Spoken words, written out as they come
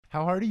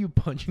How hard are you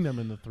punching them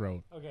in the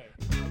throat? Okay.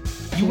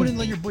 You wouldn't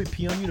let your boy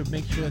pee on you to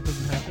make sure that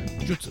doesn't happen?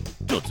 Jutsu.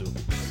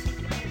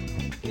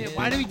 Yeah,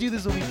 why do we do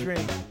this when we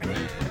drink?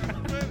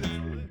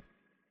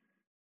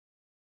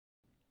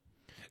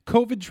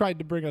 COVID tried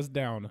to bring us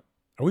down.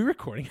 Are we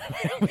recording?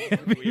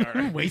 We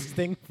are.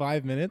 Wasting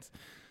 5 minutes.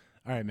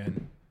 All right,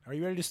 man. Are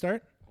you ready to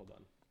start? Hold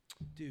on.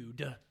 Dude.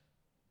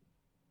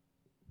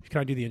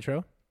 Can I do the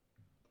intro?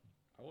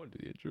 I want to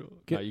do the intro.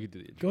 Get- No, you can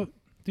do the intro.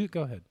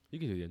 Go ahead. You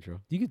can do the intro.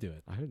 You can do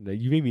it. I don't know.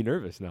 You made me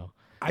nervous now.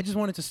 I just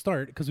wanted to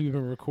start because we've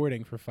been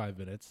recording for 5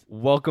 minutes.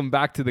 Welcome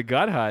back to the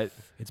Gut Hut.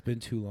 It's been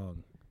too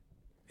long.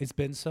 It's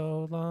been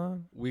so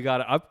long. We got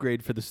to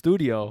upgrade for the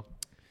studio,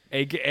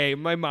 a.k.a.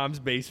 my mom's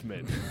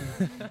basement.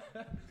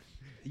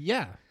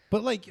 Yeah.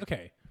 But like,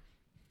 okay.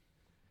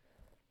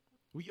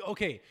 Do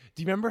you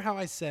remember how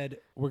I said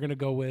we're going to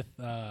go with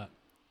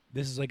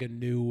this is like a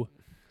new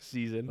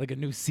season.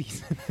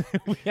 season?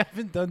 We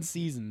haven't done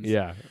seasons.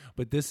 Yeah.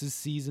 But this is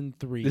season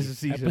 3. This is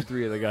season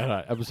 3 of the Gut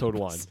Hut, episode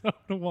 1.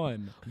 Episode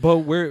 1. But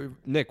we're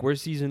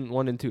season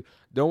 1 and 2.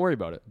 Don't worry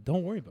about it.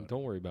 Don't worry about it.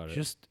 Don't worry about it.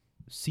 Just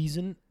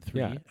season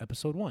 3,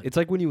 episode 1. It's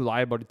like when you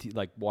lie about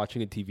like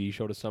watching a TV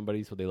show to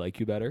somebody so they like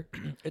you better.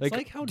 It's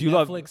like how do you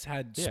love- Netflix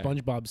had Yeah.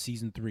 SpongeBob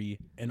season 3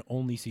 and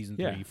only season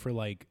 3 Yeah. for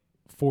like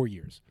 4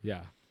 years.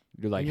 Yeah.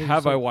 You're like, And you're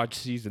have just I like- watched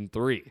season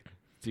 3?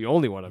 It's the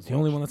only one I've It's the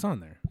only watched. one that's on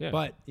there. Yeah.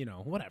 But,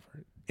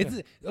 whatever.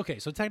 It's okay,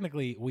 so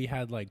technically we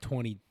had like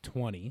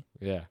 2020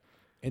 Yeah.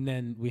 and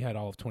then we had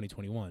all of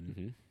 2021. Mm-hmm.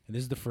 And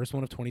this is the first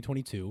one of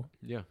 2022.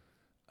 Yeah.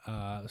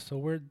 So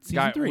we're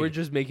season 3. We're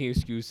just making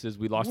excuses.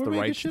 We lost We're the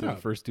making rights to shit the up.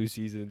 first 2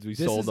 seasons. We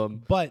This sold is-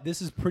 them. But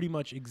this is pretty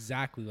much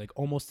exactly like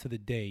almost to the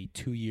day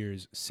 2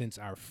 years since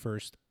our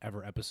first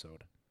ever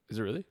episode. Is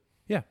it really?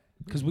 Yeah,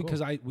 because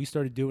Cool. we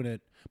started doing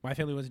it. My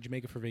family went to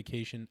Jamaica for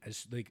vacation.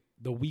 As like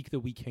the week that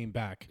we came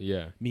back,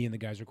 Yeah. me and the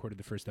guys recorded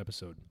the first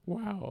episode.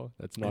 Wow.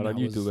 That's And not on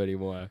that YouTube was-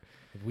 anymore.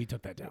 We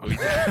took that down. we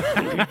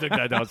took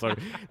that down. Sorry.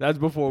 That's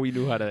before we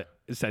knew how to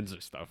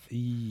censor stuff.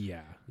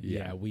 Yeah.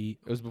 We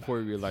It was before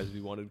we realized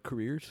we wanted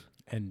careers.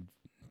 and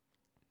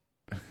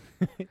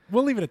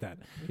we'll leave it at that.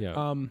 Yeah.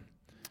 All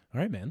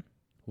right, man.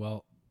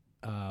 Well,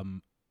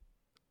 do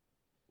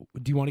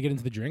you want to get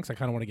into the drinks? I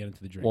kind of want to get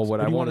into the drinks. Well, what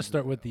Or I do you want wanna- to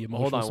start with the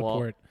Hold emotional on, well-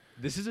 support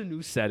This is a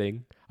new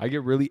setting. I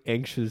get really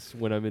anxious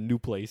when I'm in new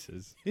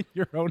places. in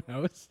your own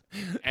house?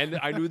 And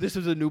I knew this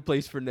was a new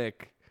place for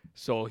Nick.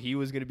 So he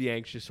was going to be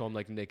anxious. So I'm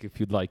like, Nick, if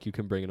you'd like, you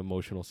can bring an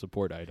emotional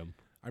support item.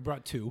 I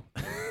brought 2.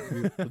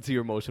 Let's see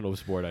your emotional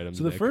support item.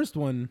 So the Nick. first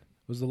one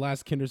was the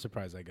last Kinder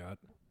Surprise I got.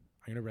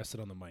 I'm gonna rest it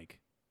on the mic.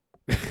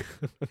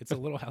 It's a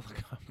little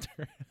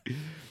helicopter.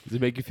 Does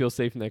it make you feel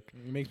safe, Nick?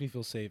 It makes me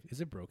feel safe.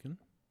 Is it broken?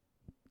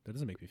 That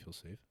doesn't make me feel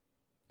safe.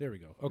 There we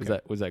go. Okay.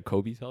 Was that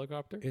Kobe's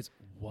helicopter? It's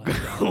what the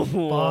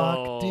Whoa.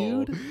 fuck,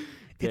 dude?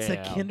 It's a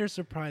Damn. Kinder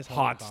Surprise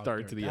Hot helicopter.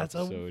 start to the That's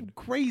episode. a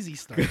crazy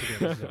start to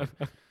the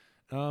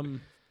episode.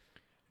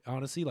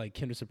 Honestly, like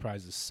Kinder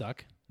Surprises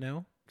suck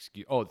now.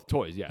 The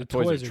toys. Yeah, The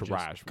toys, toys are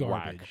trash. just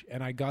garbage. Whack.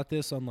 And I got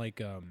this on like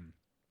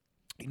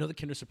the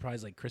Kinder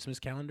Surprise like Christmas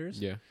calendars.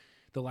 Yeah.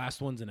 The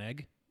last one's an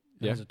egg.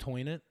 Yeah. There's a toy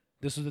in it.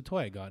 This was the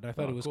toy I got, and I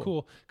thought Oh, it was cool.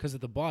 cool because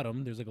at the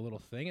bottom there's like a little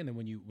thing, and then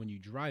when you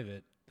drive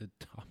it, the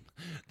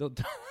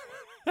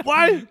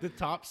What? the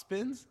top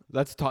spins.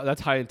 That's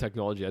high end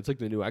technology. That's like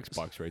the new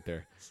Xbox right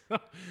there.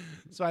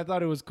 So I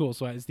thought it was cool.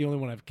 So it's the only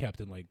one I've kept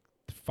in like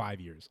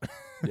 5 years.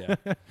 Yeah.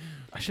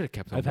 I should have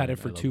kept. I've had mine. it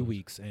for I love 2 those.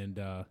 weeks, and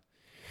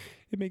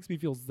it makes me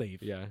feel safe.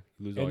 Yeah.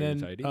 You lose all And your then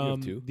anxiety. You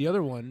have 2. the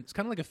other one, it's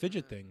kind of like a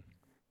fidget thing.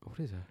 What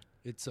is that?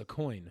 It's a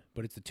coin,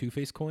 but it's a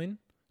two-face coin.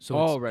 So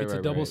Oh, it's, right, it's right,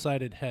 a right.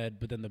 double-sided head,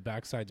 but then the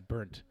backside's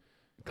burnt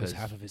because 'Cause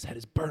half of his head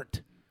is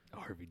burnt.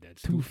 Harvey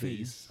Dent's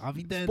Two-Face.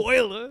 Harvey Dent.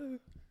 Spoiler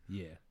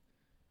Yeah.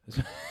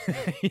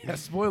 Yeah,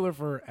 spoiler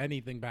for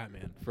anything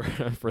Batman. for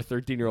a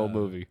 13-year-old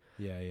movie.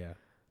 Yeah.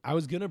 I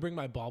was going to bring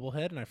my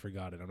bobblehead, and I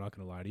forgot it. I'm not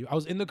going to lie to you. I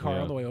was in the car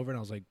Yeah. on the way over, and I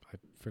was like, I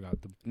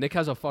forgot the... Nick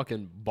has a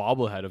fucking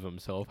bobblehead of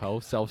himself. How I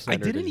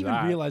self-centered didn't is even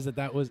that? realize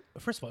that was...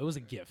 First of all, it was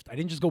a gift. I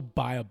didn't just go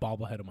buy a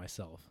bobblehead of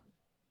myself.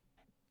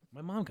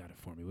 My mom got it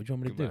for me. What do you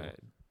want me to Come do? on.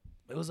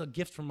 It was a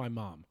gift from my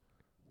mom.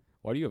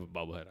 Why do you have a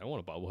bobblehead? I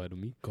want a bobblehead of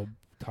me. Go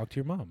talk to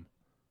your mom.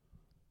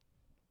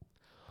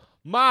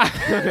 Ma,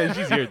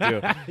 she's here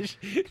too.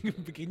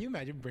 Can you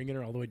imagine bringing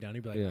her all the way down?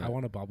 You'd be like, Yeah. I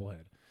want a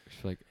bobblehead.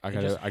 She's like, I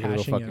And just gotta go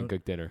hashing fucking out-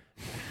 cook dinner.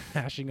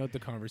 Hashing out the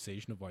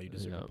conversation of why you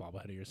deserve Yeah. a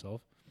bobblehead of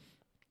yourself.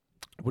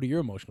 What are your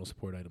emotional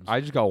support items? I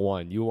just got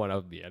one. You one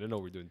of me. I didn't know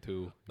we're doing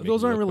 2. Make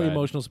Those me aren't look really bad.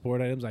 emotional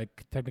support items. I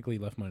technically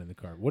left mine in the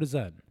car. What is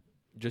that?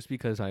 Just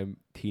because I'm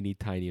teeny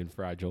tiny and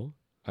fragile,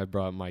 I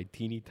brought my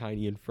teeny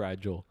tiny and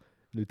fragile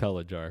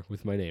Nutella jar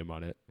with my name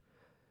on it.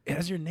 It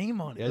has your name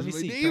on it. It has Let me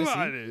my see. name Can I see?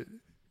 on it.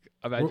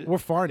 Imagine- We're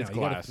far now. it's You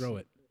gotta glass. throw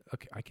it.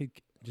 Okay, I could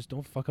just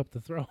don't fuck up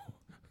the throw.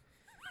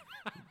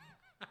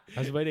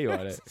 Has my name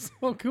on it.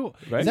 So cool.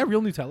 Right? Is that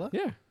real Nutella?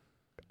 Yeah.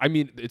 I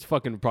mean, it's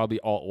fucking probably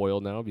all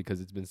oil now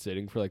because it's been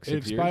sitting for like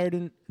 6 It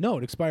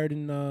expired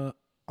in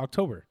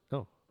October.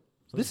 Oh.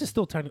 So this is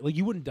still technically like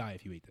you wouldn't die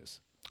if you ate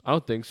this. I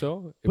don't think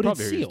so. It But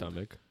probably it's hurt your sealed.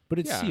 stomach. but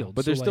it's sealed.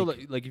 But so there's still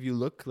like if you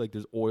look, like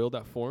there's oil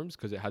that forms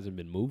because it hasn't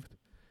been moved.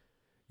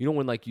 You know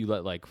when like you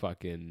let like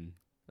fucking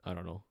I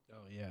don't know.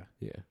 Oh yeah.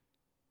 Yeah.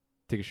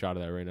 Take a shot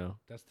of that right now.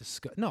 That's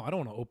disgusting. No, I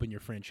don't want to open your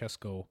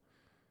Francesco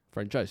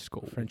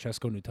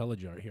Nutella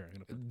jar here.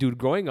 Dude,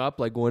 growing up,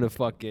 like going to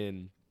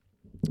fucking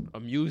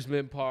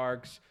amusement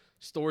parks,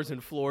 stores in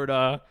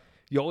Florida.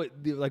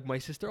 Like my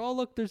sister, oh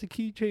look, there's a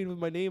keychain with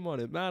my name on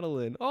it.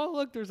 Madeline. Oh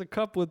look, there's a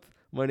cup with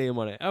my name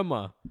on it.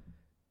 Emma.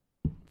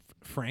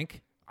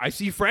 Frank. I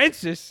see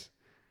Francis.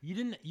 You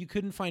didn't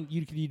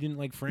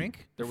like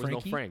Frank? There was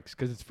Frankie? no Franks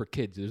because it's for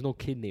kids. There's no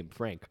kid named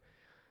Frank.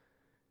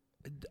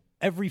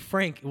 Every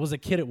Frank was a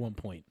kid at one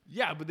point.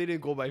 Yeah, but they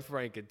didn't go by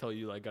Frank until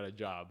you like got a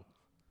job.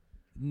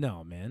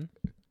 No, man.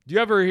 Do you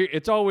ever hear?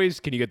 It's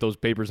always, can you get those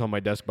papers on my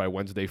desk by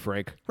Wednesday,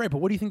 Frank? Right, but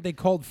what do you think they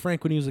called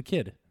Frank when he was a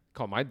kid?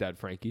 Call my dad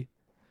Frankie.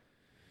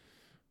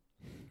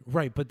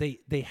 Right, but they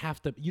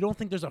have to. You don't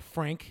think there's a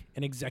Frank,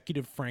 an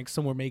executive Frank,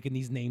 somewhere making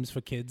these names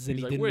for kids, and He's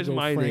he like, didn't where's go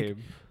my Frank?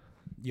 name?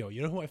 Yo,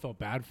 you know who I felt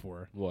bad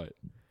for? What?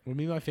 When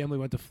me and my family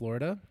went to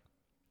Florida,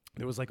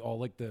 there was like all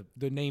like the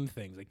name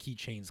things, like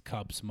keychains,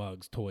 cups,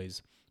 mugs,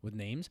 toys with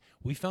names.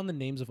 We found the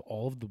names of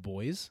all of the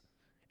boys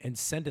and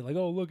sent it like,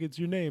 oh look, it's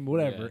your name,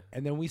 whatever. Yeah.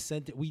 And then we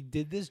sent it. We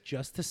did this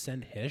just to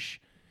send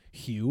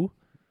Hugh.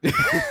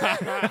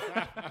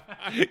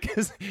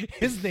 Because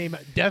his name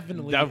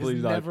definitely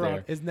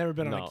has never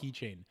been on a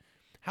keychain.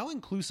 How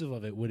inclusive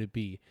of it would it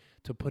be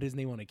to put his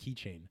name on a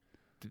keychain?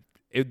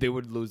 They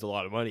would lose a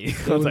lot of money.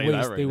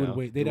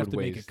 They'd have to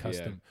make it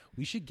custom. Yeah.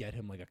 We should get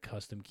him like a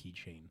custom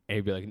keychain. And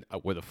he'd be like,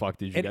 where the fuck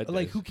did you get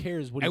like, this? who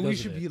cares what he and does we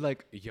should with be it?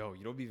 like, yo,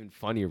 you know, be even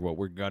funnier what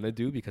we're gonna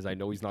do, because I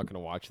know he's not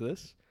gonna watch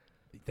this.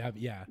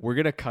 Yeah. We're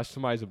gonna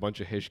customize a bunch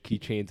of his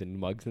keychains and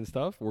mugs and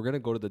stuff. We're gonna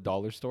go to the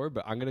dollar store,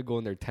 but I'm gonna go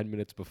in there 10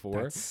 minutes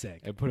before. That's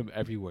sick. And put them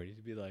everywhere.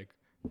 He'd be like,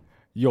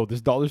 yo,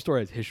 this dollar store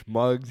has his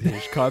mugs,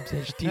 his cups,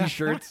 his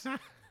t-shirts.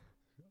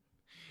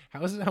 How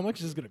much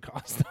is this gonna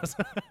cost us?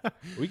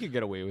 We could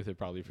get away with it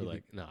probably for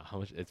like, how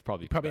much? It's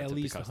probably at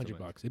least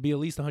 $100. It'd be at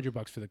least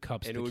 $100 for the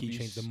cups, the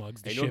keychains, the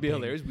mugs, the shipping. shipping. It would be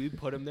hilarious. We'd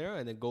put him there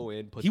and then go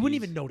in. He wouldn't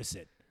even notice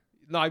it.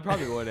 No, I'd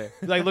probably go in there.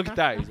 He's like, look at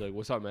that. He's like,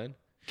 what's up, man?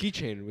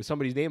 Keychain with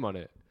somebody's name on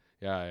it.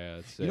 Yeah,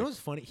 it's sick. You know what's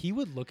funny? He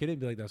would look at it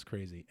and be like, "That's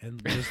crazy,"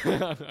 and just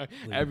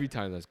every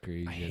time that's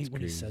crazy. I hate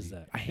when he says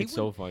that. I hate it's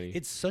so funny.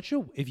 It's such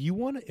a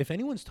if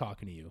anyone's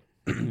talking to you,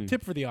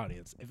 tip for the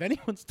audience: if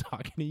anyone's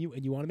talking to you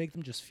and you want to make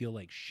them just feel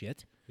like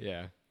shit,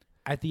 yeah.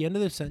 At the end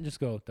of the sentence,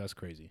 just go, "That's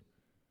crazy."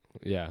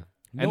 Yeah.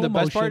 No and the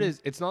emotion. best part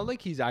is, it's not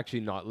like he's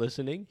actually not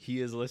listening. He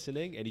is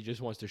listening, and he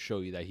just wants to show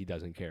you that he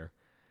doesn't care.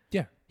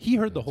 Yeah, he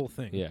heard the whole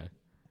thing. Yeah.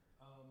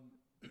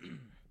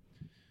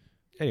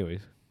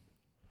 Anyways.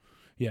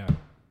 Yeah.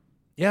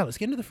 Yeah, let's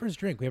get into the first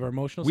drink. We have our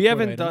emotional. We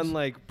haven't items. done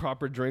like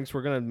proper drinks.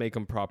 We're gonna make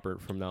them proper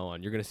from now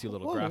on. You're gonna see a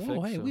little graphic.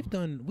 Oh, hey, we've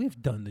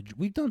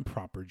done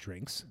proper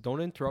drinks. Don't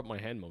interrupt my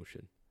hand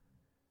motion.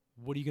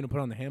 What are you gonna put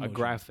on the hand motion? A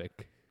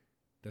graphic.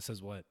 That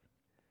says what?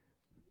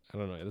 I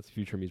don't know. That's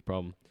future me's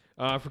problem.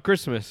 For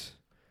Christmas,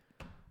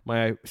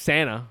 my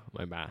Santa,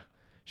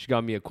 she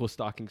got me a cool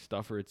stocking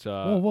stuffer. It's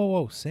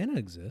whoa! Santa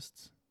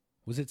exists.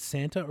 Was it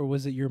Santa or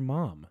was it your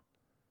mom?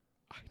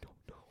 I don't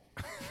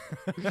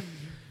know.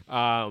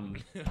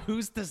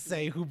 Who's to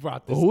say who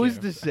brought this? Who's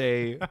to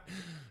say?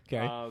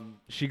 Okay.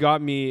 She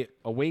got me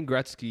a Wayne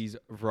Gretzky's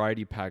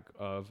variety pack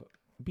of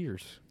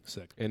beers.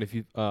 Sick. And if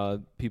you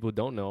people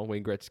don't know,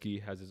 Wayne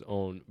Gretzky has his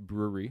own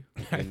brewery.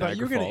 I thought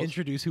you were going to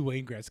introduce who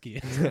Wayne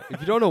Gretzky is.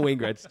 If you don't know Wayne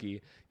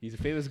Gretzky, he's a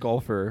famous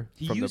golfer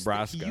from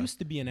Nebraska. He used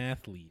to be an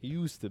athlete. He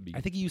used to be.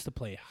 I think he used to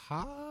play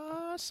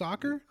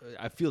soccer.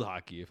 Field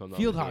hockey, if I'm not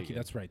Field mistaken. hockey.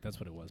 That's right. That's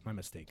what it was. My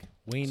mistake.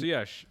 Wayne. So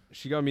yeah,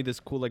 she got me this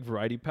cool like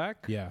variety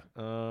pack. Yeah.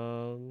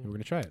 We're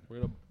gonna try it. We're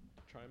gonna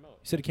try them out.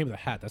 You said it came with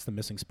a hat. That's the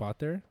missing spot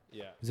there.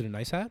 Yeah. Is it a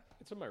nice hat?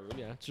 It's in my room.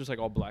 Yeah. It's just like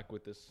all black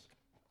with this.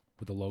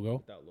 With the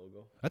logo. That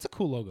logo. That's a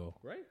cool logo.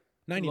 Right.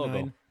 99.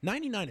 Logo.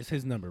 99 is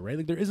his number, right?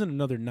 Like there isn't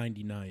another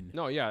 99.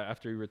 No, yeah.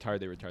 After he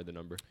retired, they retired the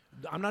number.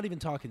 I'm not even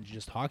talking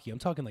just hockey. I'm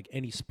talking like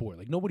any sport.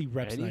 Like nobody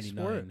reps Any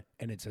 99 sport?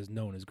 and it says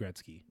known as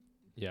Gretzky.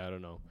 Yeah, I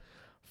don't know.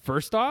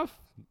 First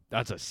off,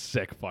 that's a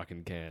sick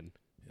fucking can.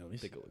 Yeah, let me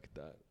Take a look at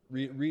that.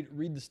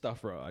 Read the stuff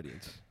for our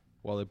audience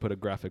while they put a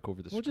graphic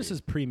over the screen. Well, it just says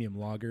premium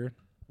lager.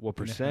 What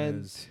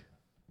percent?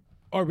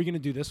 Are we going to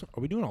do this? Are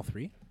we doing all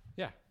three?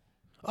 Yeah.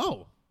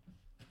 Oh.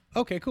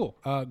 Okay, cool.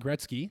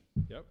 Gretzky.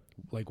 Yep.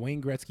 Like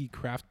Wayne Gretzky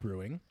Craft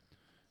Brewing.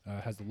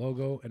 Has the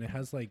logo, and it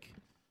has like...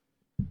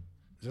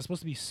 Is that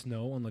supposed to be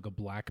snow on like a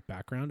black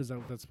background? Is that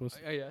what that's supposed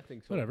to... Yeah, I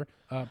think so. Whatever.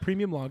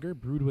 Premium lager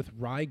brewed with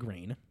rye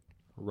grain.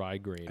 Rye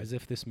grain. As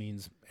if this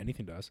means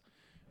anything to us.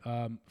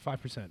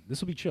 5%.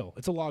 This will be chill.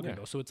 It's a lager,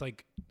 though, so it's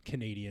like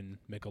Canadian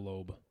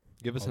Michelob.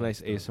 Give us a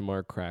nice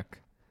ASMR crack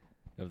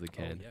of the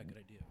can. Oh, yeah, good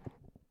idea.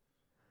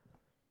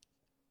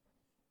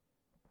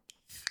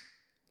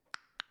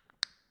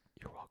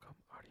 You're welcome,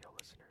 audio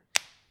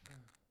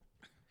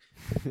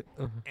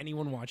listener.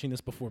 Anyone watching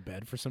this before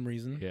bed for some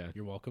reason, Yeah.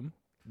 you're welcome.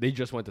 They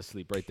just went to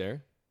sleep right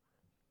there.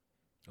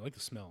 I like the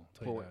smell.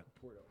 I'll tell you that.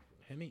 Pour it out.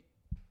 Hemi.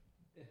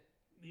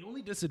 The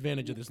only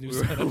disadvantage of this new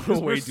We're- setup we're is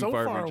way we're too so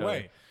far from far each other.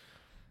 away.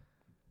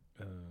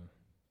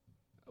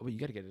 Oh, you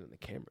got to get it in the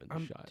camera in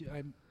the shot.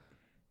 I'm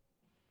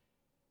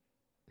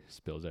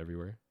Spills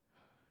everywhere.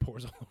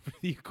 pours all over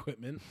the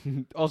equipment.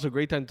 Also,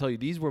 great time to tell you,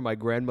 these were my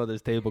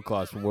grandmother's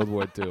tablecloths from World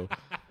War II.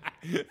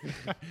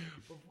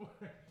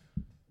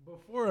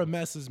 Before a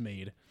mess is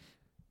made.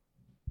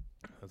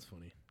 That's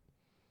funny.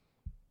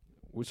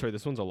 Sorry,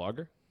 this one's a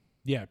lager?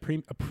 Yeah,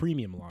 a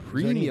premium lager. Is there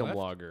any Premium left?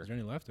 lager. Is there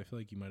any left? I feel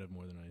like you might have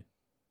more than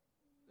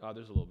I. Oh,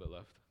 there's a little bit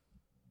left.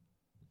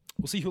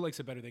 We'll see who likes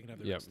it better. They can have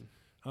the Yep.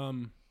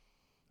 rest.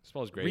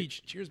 Smells great.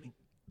 Reach. Cheers.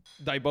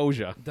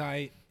 Dibosia.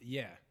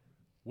 Yeah.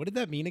 What did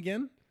that mean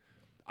again?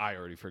 I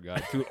already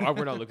forgot.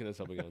 We're not looking this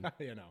up again.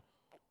 Yeah, no.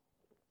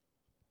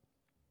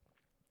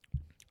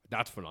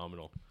 That's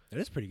phenomenal. That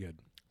is pretty good.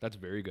 That's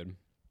very good.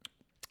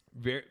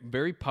 Very,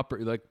 very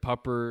pupper, like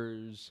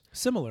Puppers,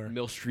 Similar,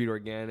 Mill Street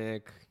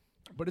Organic.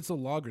 but it's a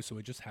lager, so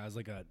it just has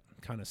like a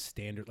kind of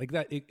standard, like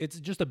that. it's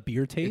just a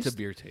beer taste. It's a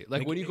beer taste. Like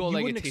Like, when you go, you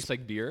like it wouldn't tastes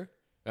like beer.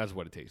 That's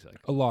what it tastes like.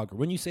 A lager.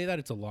 When you say that,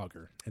 it's a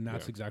lager, and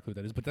that's Yeah. exactly what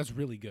that is. But that's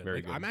really good. Very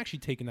Like, good. I'm actually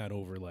taking that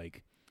over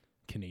like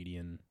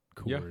Canadian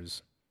Yeah.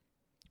 Coors,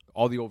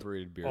 All the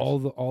overrated beers.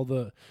 all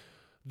the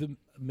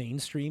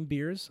mainstream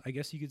beers, I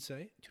guess you could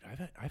say. Dude,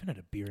 I haven't had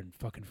a beer in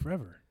fucking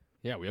forever.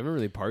 Yeah, we haven't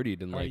really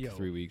partied in like yo.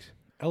 3 weeks.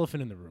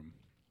 Elephant in the room.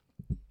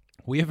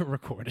 We haven't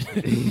recorded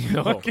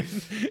No. fucking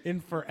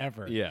in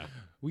forever. Yeah.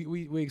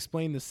 We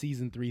explained the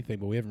season 3 thing,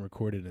 but we haven't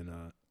recorded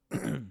in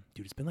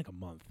dude, it's been like a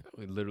month.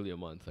 Literally a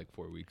month, like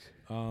 4 weeks.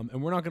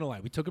 And we're not gonna lie,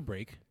 we took a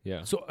break.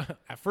 Yeah. So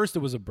at first it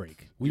was a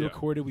break. We Yeah.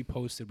 recorded, we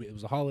posted. It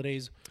was the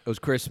holidays, It was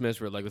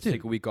Christmas. We're like, let's Dude.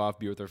 take a week off,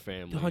 be with our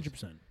family.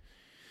 100%.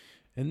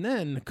 And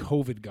then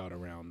COVID got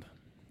around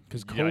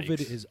because COVID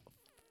Yikes. is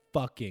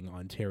fucking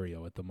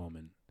Ontario at the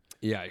moment.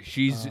 Yeah,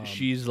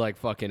 she's like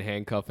fucking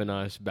handcuffing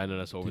us, bending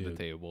us over the Dude.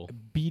 table.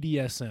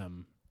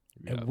 BDSM,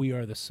 Yeah. and we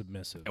are the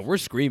submissive. And we're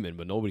screaming,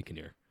 but nobody can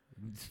hear.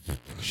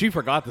 She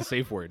forgot the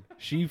safe word.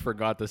 She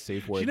forgot the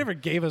safe word. She never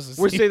gave us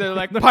a We're safe sitting there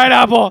like,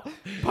 pineapple,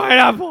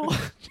 pineapple.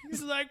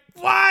 She's like,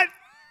 what?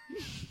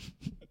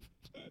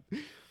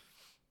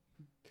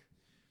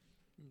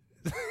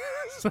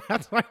 So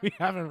that's why we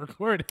haven't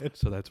recorded.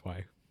 So that's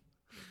why.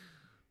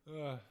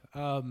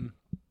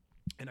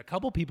 And a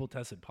couple people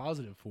tested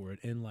positive for it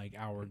in like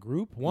our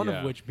group. One Yeah.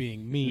 of which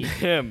being me.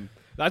 Him.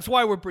 That's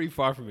why we're pretty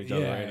far from each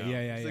other right now.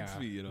 Yeah. 6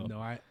 feet, you know.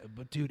 No,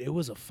 but dude, it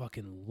was a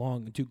fucking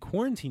long. Dude,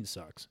 quarantine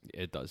sucks.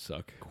 It does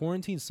suck.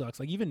 Quarantine sucks.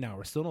 Like even now,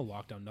 we're still in a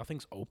lockdown.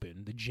 Nothing's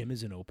open. The gym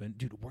isn't open.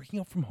 Dude, working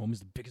out from home is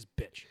the biggest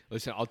bitch.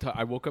 Listen,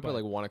 I woke up at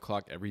like 1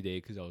 o'clock every day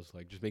because I was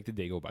like, just make the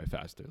day go by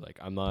faster. Like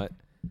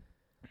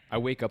I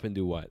wake up and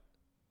do what?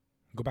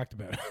 Go back to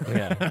bed.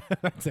 Yeah.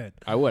 That's it.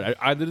 I would.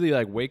 I literally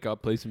like wake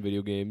up, play some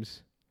video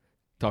games,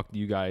 talk to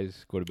you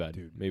guys, go to bed.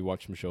 Dude. Maybe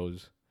watch some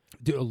shows.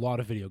 Dude, a lot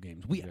of video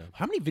games. Yeah.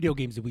 How many video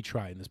games did we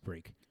try in this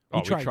break? Oh,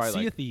 We we tried tried, Sea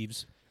like, of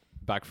Thieves,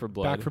 Back for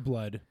Blood. Back for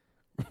Blood,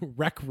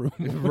 Rec Room.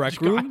 Rec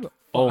which Room? got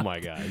Oh fucked. my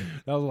god.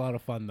 That was a lot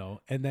of fun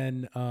though. And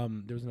then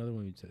there was another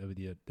one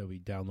that we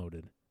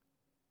downloaded.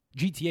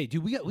 GTA,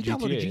 dude. We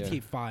downloaded GTA,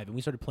 GTA 5 and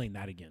we started playing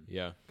that again.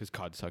 Yeah, because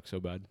COD sucks so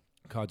bad.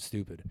 COD's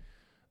stupid.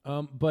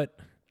 But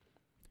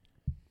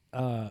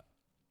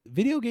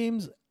video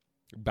games,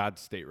 Bad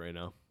state right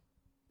now.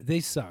 they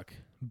suck.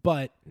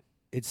 But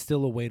it's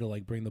still a way to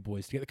like bring the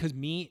boys together. Because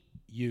me,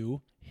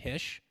 you,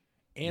 Hish,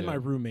 and Yeah. my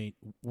roommate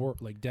were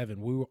like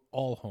Devin. We were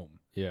all home.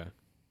 Yeah.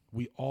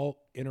 We all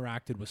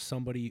interacted with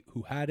somebody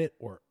who had it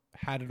or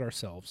had it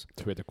ourselves,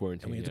 So we had to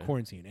quarantine. and we had to yeah.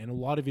 quarantine. And a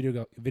lot of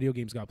video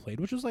games got played,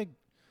 which was like,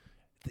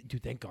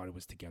 dude, thank God it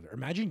was together.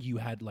 Imagine you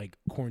had like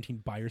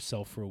quarantined by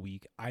yourself for a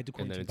week. I had to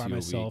And then quarantine it's by you a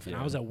myself, week, and I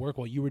yeah. was at work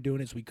while you were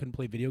doing it, so we couldn't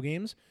play video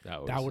games.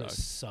 That That would would have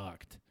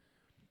suck. sucked.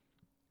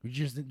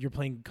 You're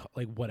playing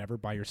like whatever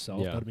by yourself.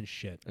 Yeah. That would have been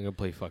shit. I'm gonna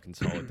play fucking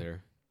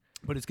solitaire.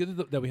 But it's good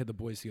that we had the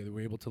boys together. We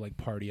were able to like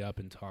party up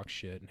and talk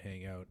shit and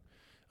hang out.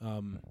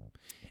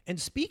 And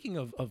speaking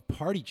of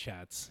party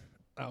chats,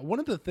 one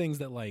of the things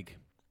that like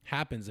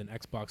happens in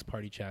Xbox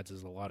party chats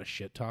is a lot of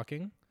shit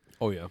talking.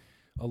 Oh yeah.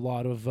 A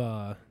lot of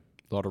A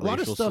lot of a lot of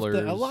racial stuff slurs.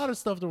 a lot of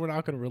stuff that we're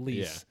not going to release.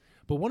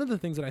 Yeah. But one of the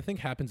things that I think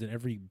happens in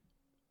every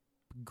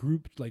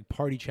group like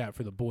party chat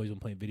for the boys when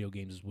playing video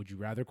games is would you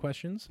rather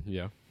questions.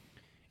 Yeah.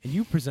 And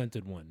you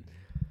presented one,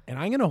 and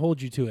I'm going to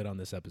hold you to it on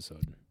this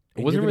episode.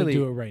 And wasn't you're gonna really-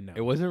 do it right now.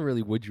 It wasn't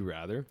really would you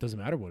rather. Doesn't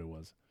matter what it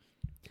was.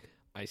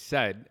 I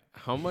said,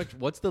 how much,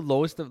 what's the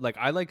lowest of, like,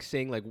 I like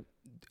saying, like,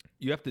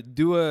 you have to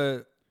do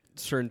a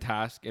certain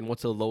task, and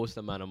what's the lowest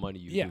amount of money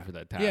you do for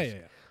that task?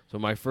 Yeah. So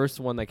my first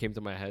one that came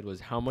to my head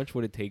was, how much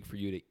would it take for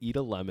you to eat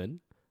a lemon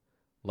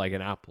like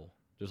an apple?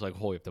 Just like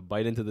whole, you have to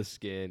bite into the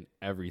skin,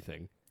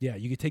 everything. Yeah,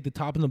 you could take the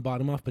top and the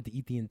bottom off, but to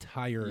eat the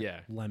entire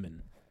Yeah.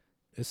 lemon,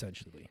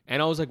 essentially.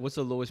 And I was like, what's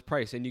the lowest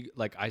price? And you,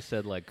 like, I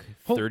said, like,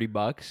 Hold-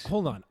 $30.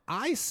 Hold on.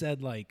 I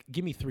said, like,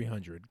 give me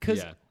 300.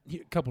 Because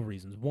Yeah. a couple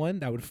reasons. One,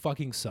 that would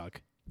fucking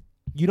suck.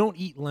 You don't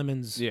eat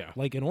lemons Yeah.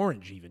 like an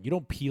orange, even. You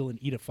don't peel and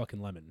eat a fucking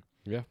lemon.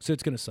 Yeah. So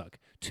it's going to suck.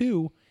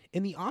 Two,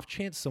 in the off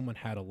chance someone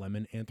had a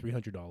lemon and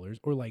 $300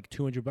 or like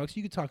 $200,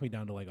 you could talk me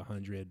down to like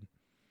 100,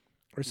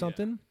 or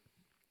something.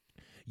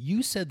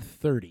 You said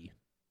 30.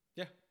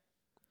 Yeah.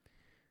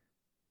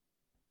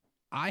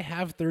 I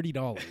have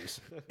 $30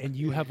 and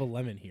you have a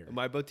lemon here. Am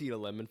I about to eat a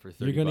lemon for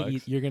 30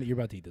 bucks? You're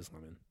about to eat this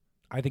lemon.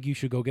 I think you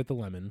should go get the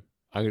lemon.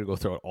 I'm going to go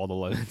throw out all the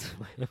lemons.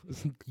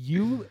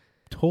 You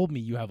told me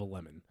you have a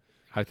lemon.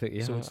 I think,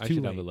 yeah, So it's I too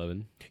should late. have a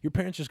lemon. Your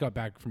parents just got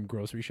back from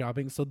grocery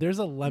shopping, so there's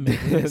a lemon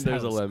in this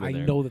There's a house. lemon I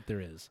there. know that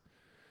there is.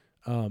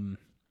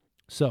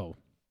 So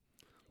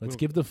let's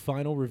give the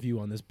final review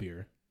on this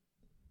beer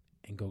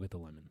and go get the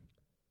lemon.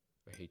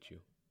 I hate you.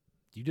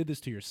 You did this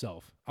to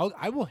yourself.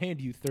 I will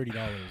hand you $30.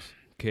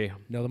 Okay.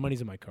 No, the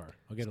money's in my car.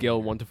 I'll get Scale it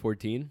later. 1 to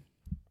 14.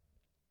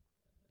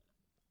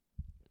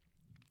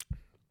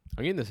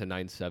 I'm getting this a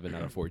 9.7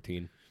 out of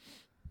 14.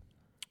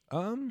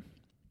 Out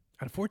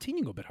of 14,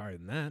 you can go a bit higher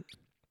than that.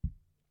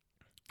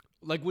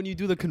 Like when you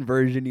do the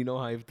conversion, you know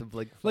how you have to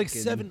Like fucking-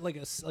 7,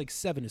 like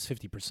 7 is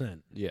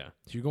 50%. Yeah.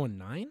 So you're going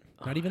 9?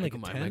 Not even like a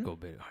I 10? might go a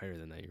bit higher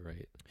than that. You're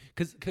right.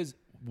 Because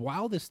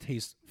while this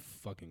tastes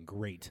fucking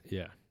great,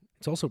 Yeah.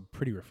 it's also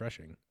pretty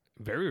refreshing.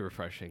 Very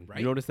refreshing. Right?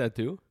 You notice that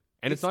too?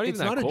 And it's not even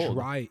that not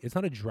cold. It's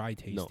not a dry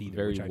taste No, either,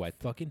 very which wet.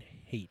 I fucking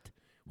hate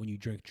when you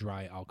drink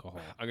dry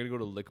alcohol. I'm gonna go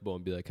to Lickbo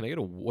and be like, "Can I get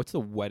what's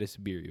the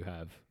wettest beer you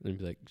have?" And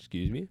be like,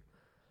 "Excuse me."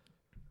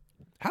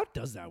 How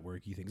does that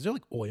work, you think? Is there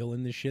like oil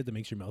in this shit that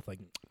makes your mouth like...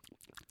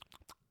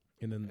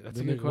 And then, That's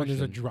a then good when there's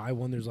a question. dry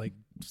one, there's like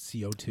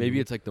CO2. Maybe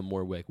it's like the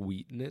more like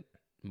wheat in it,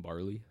 and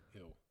barley.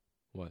 Ew.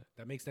 What?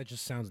 That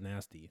just sounds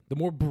nasty. The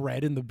more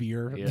bread in the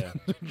beer, Yeah.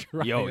 the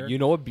drier. Yo, you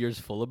know what beer's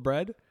full of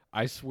bread?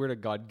 I swear to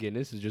God,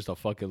 Guinness is just a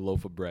fucking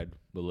loaf of bread,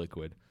 the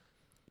liquid.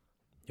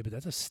 Yeah, but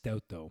that's a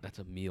stout though. That's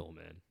a meal,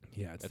 man.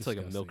 Yeah, it's That's like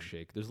a disgusting.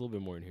 milkshake. There's a little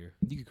bit more in here.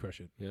 You could crush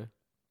it. Yeah.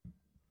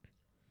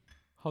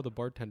 How the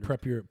bartender?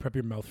 Prep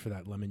your mouth for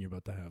that lemon you're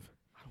about to have.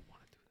 I don't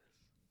want to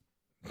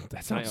do this. That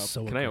Can sounds I up-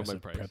 so can I up my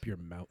aggressive. price? Prep your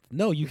mouth.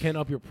 No, you can't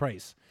up your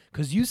price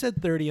because you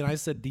said 30 and I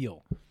said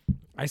deal.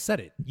 I said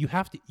it. You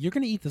have to. You're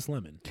gonna eat this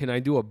lemon. Can I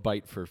do a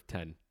bite for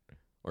 10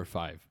 or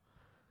 5?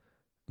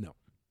 No.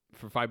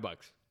 For $5.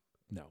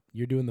 No,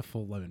 you're doing the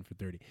full lemon for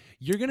 30.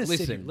 You're gonna sit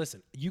here. Listen.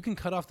 Listen, you can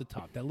cut off the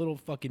top. That little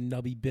fucking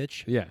nubby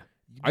bitch. Yeah.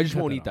 you I can just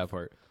cut won't that eat that off.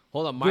 part.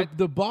 Hold on,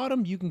 The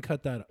bottom you can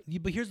cut that.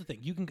 But here's the thing: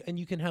 you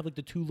can have like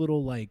the two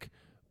little like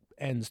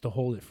ends to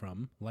hold it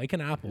from, like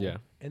an apple. Yeah.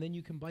 And then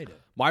you can bite it.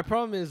 my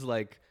problem is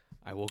like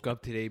I woke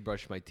up today,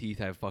 brushed my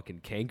teeth, I have fucking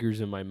cankers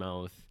in my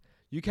mouth.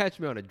 You catch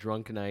me on a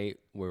drunk night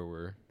where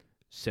we're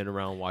sitting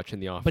around watching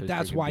The Office. But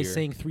that's drinking why beer.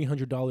 saying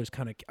 $300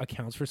 kind of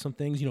accounts for some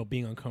things. You know,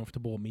 being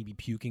uncomfortable, maybe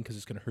puking because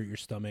it's going to hurt your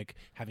stomach,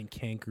 having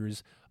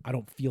cankers. I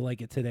don't feel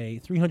like it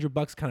today.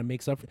 $300 kind of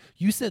makes up for.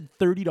 You said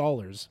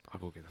 $30. I'll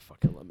go get a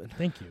fucking lemon.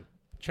 Thank you.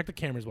 Check the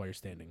cameras while you're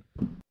standing.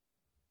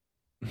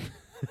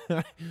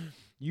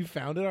 You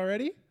found it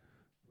already?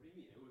 What do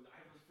you mean? I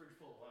have a fridge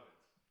full of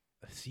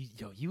lemons. See,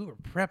 yo, you were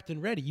prepped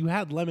and ready. You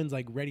had lemons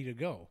like ready to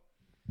go.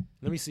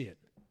 Let me see it.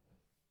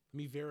 Let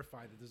me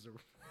verify that this is a,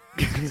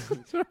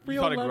 it's a You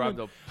real thought I lemon. grabbed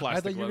a I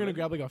plastic thought you were lemon. gonna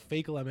grab like a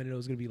fake lemon and it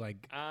was gonna be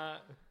like.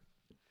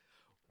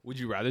 Would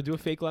you rather do a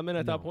fake lemon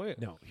at no, that point?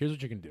 No. Here's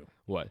what you're gonna do.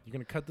 What? You're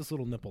gonna cut this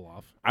little nipple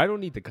off, I don't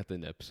need to cut the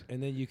nips.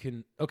 and then you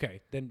can.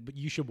 Okay, then but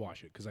you should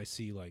wash it because I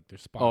see like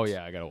there's spots. Oh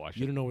yeah, I gotta wash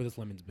You it. don't know where this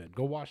lemon's been.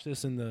 Go wash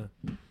this in the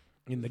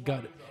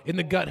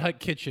gut hut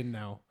kitchen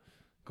now.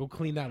 Go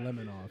clean that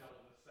lemon off.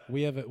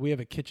 We have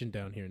a kitchen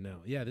down here now.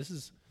 Yeah, this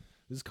is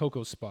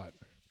Coco's spot.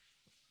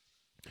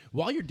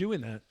 While you're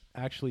doing that,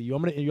 actually, you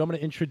want me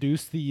to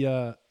introduce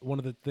the one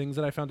of the things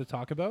that I found to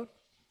talk about?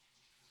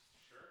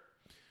 Sure.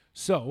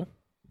 So,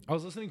 I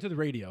was listening to the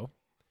radio,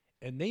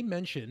 and they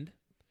mentioned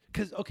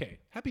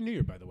Happy New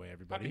Year, by the way,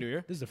 everybody. Happy New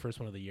Year. This is the first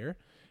one of the year.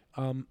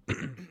 And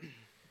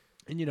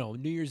you know,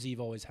 New Year's Eve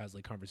always has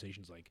like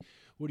conversations like,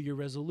 what are your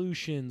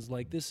resolutions?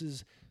 Like, this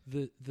is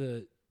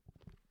the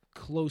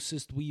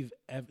closest we've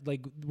ever,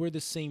 like, we're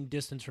the same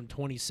distance from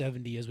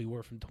 2070 as we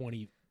were from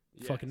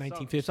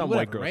 1950, Some whatever,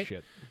 white girl right?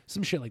 shit.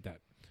 Some shit like that.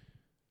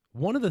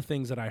 One of the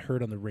things that I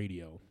heard on the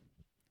radio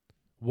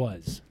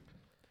was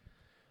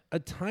a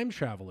time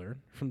traveler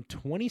from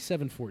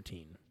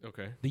 2714,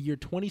 Okay. the year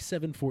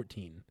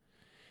 2714,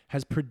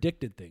 has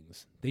predicted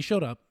things. They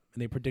showed up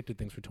and they predicted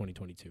things for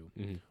 2022.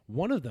 Mm-hmm.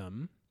 One of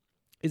them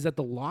is that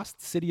the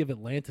lost city of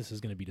Atlantis is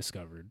going to be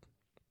discovered.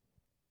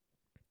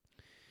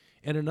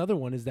 And another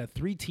one is that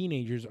 3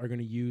 teenagers are going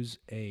to use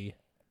a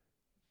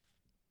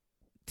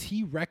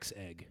T-Rex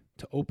egg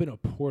to open a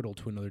portal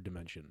to another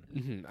dimension.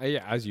 Mm-hmm.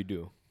 Yeah, as you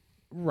do.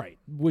 Right,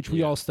 which we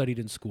Yeah. all studied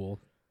in school.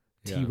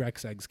 Yeah.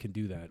 T-Rex eggs can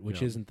do that,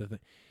 which Yeah. isn't the thing.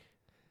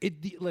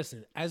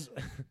 Listen, as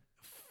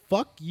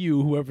fuck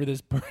you, whoever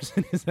this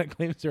person is that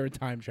claims they're a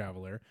time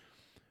traveler.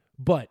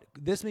 But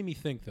this made me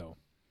think, though.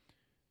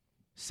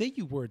 Say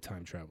you were a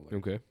time traveler,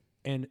 Okay.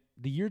 and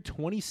the year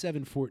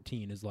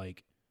 2714 is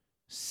like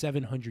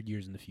 700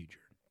 years in the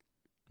future,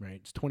 right?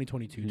 It's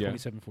 2022, Yeah.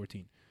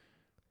 2714.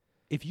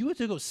 If you had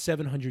to go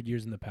 700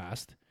 years in the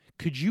past,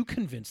 could you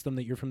convince them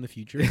that you're from the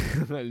future?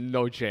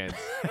 No chance.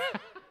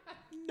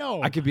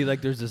 No. I could be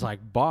like, there's this like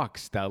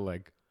box that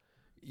like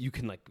you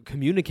can like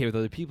communicate with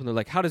other people, and they're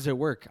like, how does it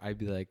work? I'd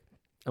be like,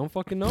 I don't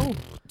fucking know.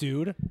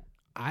 Dude,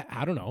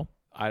 I don't know.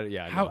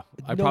 No.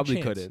 I no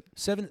probably chance.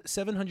 couldn't.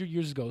 700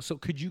 years ago. So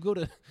could you go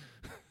to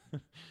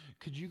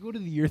could you go to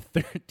the year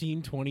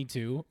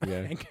 1322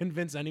 and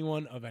convince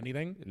anyone of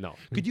anything? No.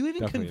 Could you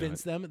even Definitely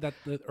convince them that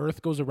the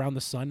Earth goes around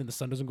the sun and the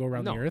sun doesn't go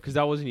around the No, Earth? because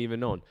that wasn't even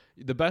known.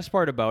 The best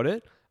part about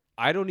it,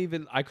 I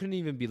couldn't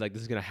even be like,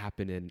 this is gonna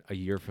happen in a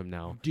year from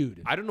now,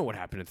 Dude. I don't know what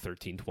happened in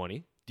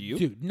 1320. Do you?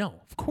 Dude,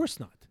 no, of course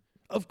not.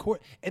 Of course,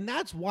 and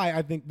that's why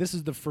I think this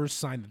is the first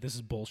sign that this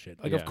is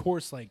bullshit. Like, of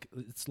course, like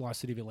it's Lost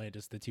City of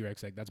Atlantis, the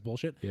T-Rex egg, that's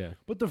bullshit. Yeah.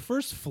 But the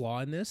first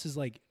flaw in this is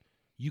like,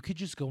 you could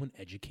just go and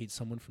educate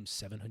someone from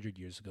 700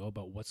 years ago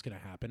about what's gonna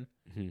happen.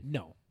 Mm-hmm.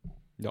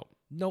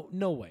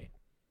 No way,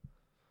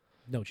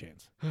 no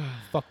chance.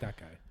 Fuck that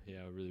guy. Yeah,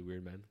 really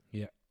weird, man.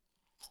 Yeah.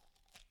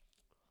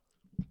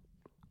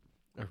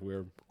 That's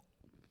weird.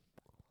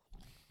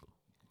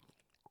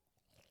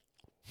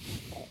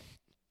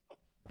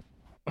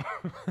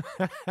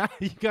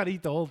 You gotta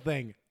eat the whole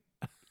thing.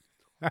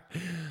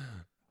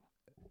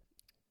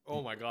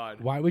 Oh my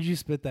god. Why would you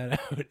spit that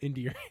out into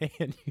your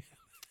hand?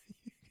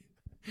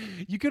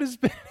 You could have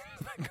spit it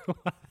into the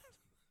glass.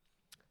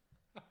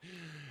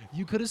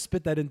 You could have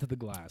spit that into the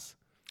glass.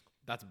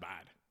 That's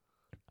bad.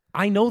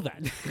 I know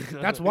that.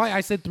 That's why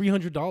I said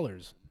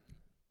 $300.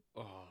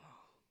 Oh.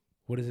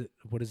 What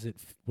is it?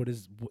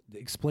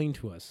 Explain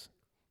to us.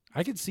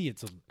 I can see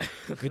it's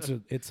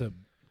a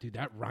dude,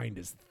 that rind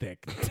is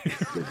thick.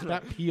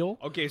 That peel.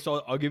 Okay,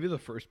 so I'll give you the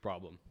first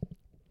problem.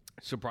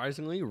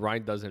 Surprisingly,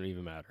 rind doesn't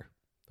even matter.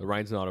 The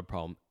rind's not a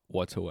problem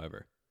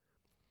whatsoever.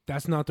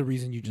 That's not the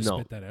reason you just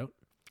spit that out.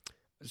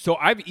 So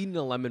I've eaten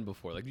a lemon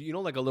before, like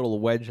like a little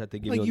wedge that they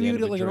give you. Like you you eat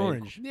eat it like an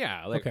orange.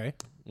 Yeah. Like, okay.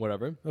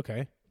 Whatever.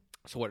 Okay.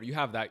 So what you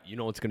have that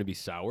it's going to be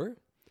sour.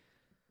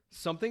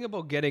 Something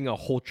about getting a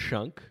whole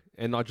chunk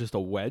and not just a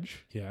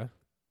wedge. Yeah.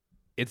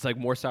 It's like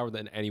more sour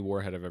than any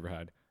warhead I've ever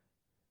had.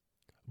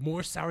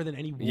 More sour than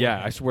any warhead? Yeah,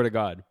 I swear to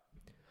God.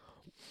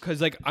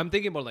 Because like I'm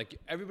thinking about like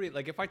everybody,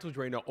 like if I told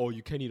you right now, oh,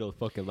 you can't eat a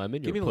fucking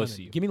lemon, you're a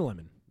pussy. Give me the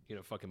lemon. You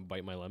know, fucking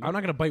bite my lemon. I'm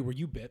not gonna bite where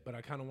you bit, but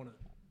I kind of want to.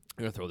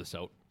 I'm gonna throw this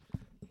out.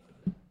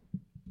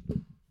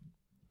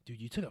 Dude,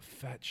 you took a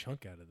fat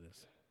chunk out of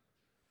this.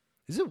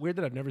 Is it weird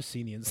that I've never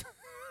seen the inside?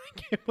 I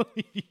can't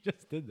believe you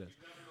just did this.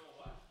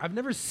 I've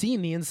never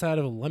seen the inside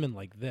of a lemon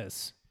like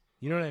this.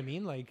 You know what I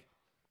mean? Like,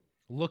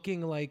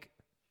 looking like...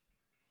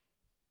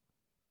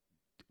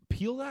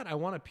 Peel that? I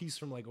want a piece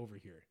from, like, over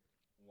here.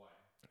 Why?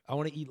 I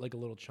want to eat, like, a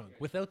little chunk.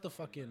 Without the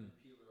fucking...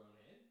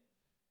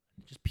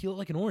 Just peel it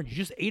like an orange. You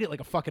just ate it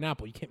like a fucking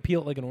apple. You can't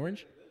peel it like an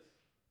orange?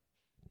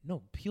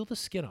 No, peel the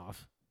skin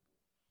off.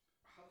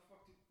 How the fuck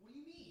what do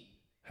you mean?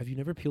 Have you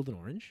never peeled an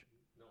orange?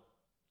 No.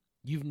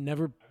 You've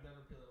never... I've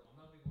never peeled it. I'm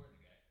not a big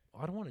orange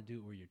guy. I don't want to do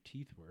it where your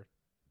teeth were.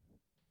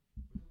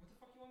 What the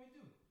fuck you want me to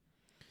do?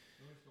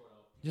 Just throw it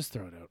out. Just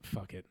throw it out.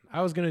 Fuck it.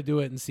 I was going to do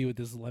it and see what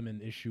this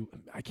lemon issue...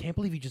 I can't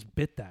believe you just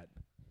bit that.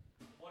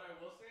 What I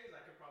will say is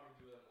I could probably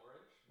do it on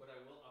orange, but I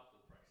will up the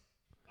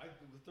price.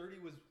 The 30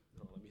 was...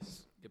 No, let me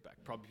get back.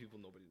 Probably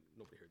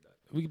nobody heard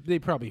that. They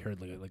probably heard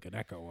like an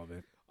echo of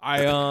it.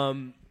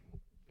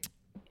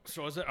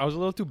 So I was a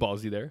little too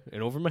ballsy there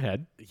and over my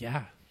head.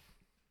 Yeah.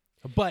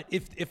 But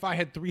if I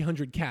had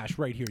 $300 cash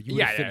right here, you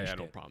would have finished it.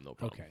 No problem.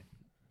 Okay.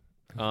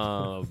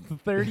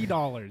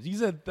 $30. You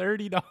said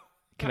 $30.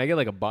 Can I get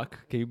like a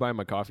buck? Can you buy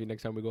my coffee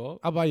next time we go out?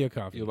 I'll buy you a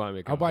coffee. You'll buy me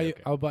a coffee.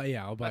 I'll buy you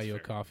a fair.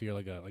 coffee or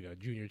like a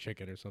junior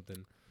chicken or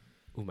something.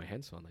 Ooh, my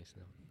hands smell nice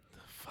now.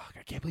 Fuck,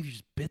 I can't believe you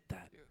just bit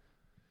that.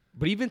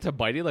 But even to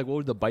bite it, like what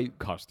would the bite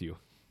cost you?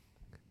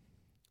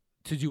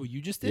 To do what you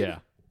just did? Yeah.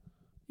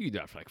 You could do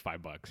that for like $5.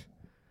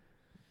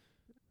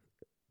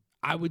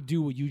 I would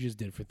do what you just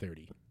did for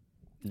 30.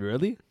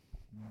 Really?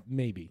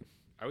 Maybe.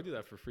 I would do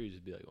that for free.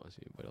 Just be like, want to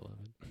see me bite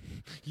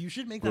 11? You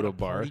should make Go that to a a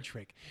bar. party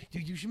trick.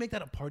 Dude, you should make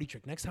that a party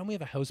trick. Next time we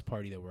have a house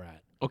party that we're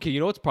at. Okay, you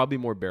know what's probably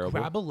more bearable?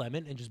 Grab a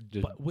lemon and just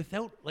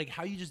without like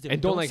how you just did.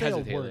 And don't like say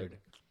hesitate. a word.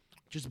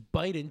 Just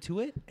bite into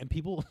it, and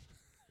people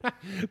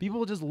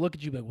will just look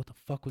at you like, "What the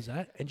fuck was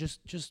that?" And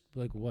just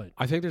like what?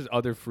 I think there's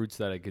other fruits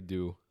that I could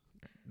do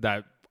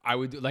that I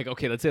would do. Like,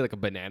 okay, let's say like a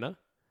banana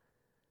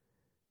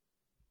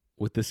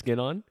with the skin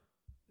on.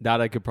 That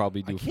I could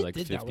probably do for like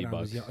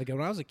 $50. Like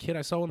when I was a kid,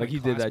 I saw one. Like he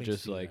did that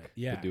just like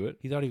to do it.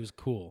 He thought he was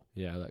cool.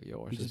 Yeah, like yo,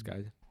 watch this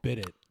guy. Bit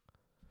it.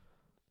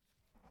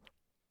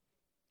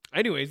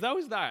 Anyways, that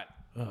was that.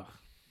 Ugh.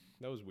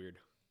 That was weird.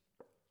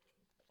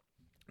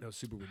 That was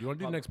super weird. You want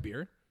to do the next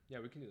beer? Yeah,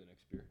 we can do the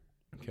next beer.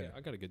 Okay. Yeah, I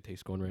got a good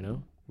taste going right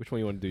now. Which one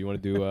you want to do? You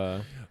want to do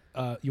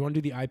you want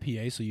to do the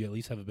IPA so you at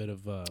least have a bit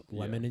of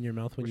lemon in your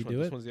mouth when you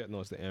do it?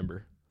 No, it's the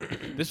amber.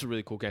 This is a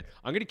really cool can.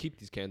 I'm gonna keep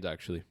these cans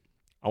actually.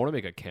 I want to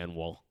make a can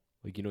wall.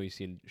 Like, you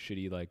see in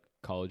shitty, like,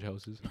 college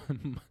houses.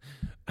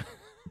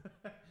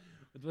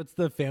 What's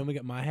the family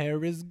got? My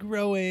hair is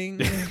growing.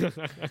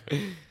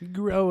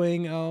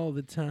 Growing all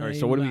the time. All right,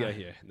 so what do we got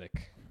here,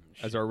 Nick?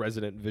 As our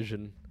resident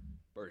vision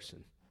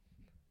person.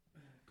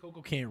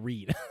 Coco can't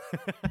read.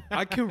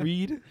 I can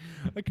read.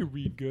 I can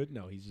read good.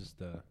 No, he's just,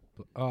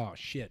 oh,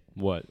 shit.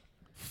 What?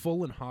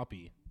 Full and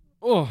hoppy.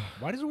 Oh,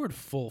 Why does the word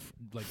full,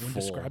 like when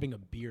Full. describing a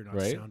beer, not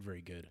Right? sound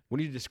very good?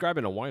 when you describe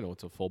in a wine,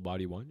 it's a full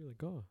body wine. You're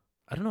like, oh,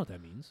 I don't know what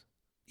that means.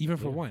 Even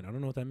for Yeah. wine, I don't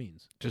know what that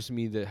means. just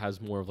means it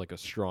has more of like a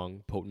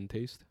strong, potent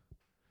taste.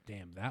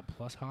 Damn, that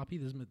plus hoppy.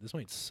 This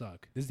might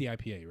suck. This is the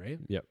IPA, right?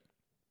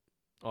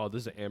 Oh,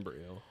 this is an amber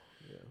ale.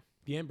 Yeah.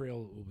 The amber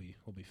ale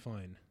will be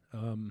fine.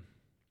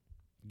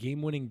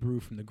 Game-winning brew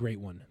from the Great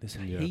One. This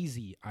Yeah.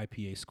 hazy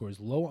IPA scores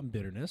low on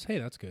bitterness. Hey,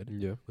 that's good.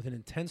 Yeah. With an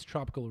intense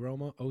tropical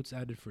aroma, oats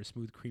added for a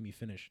smooth, creamy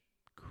finish.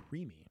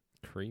 Creamy.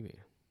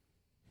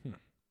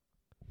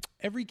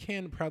 Every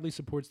can proudly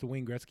supports the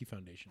Wayne Gretzky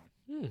Foundation.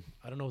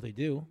 I don't know what they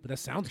do, but that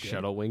sounds good.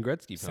 Shout out Wayne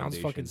Gretzky Sounds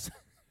Foundation.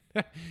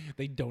 fucking.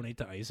 They donate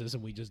to ISIS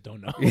and we just don't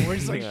know. We're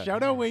just like, Yeah.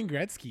 shout out Wayne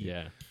Gretzky.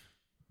 Yeah.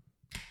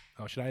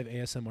 Oh, should I have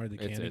ASMR the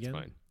can It's again?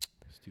 fine.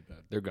 It's too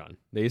bad. They're gone.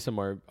 The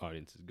ASMR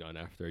audience is gone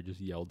after I just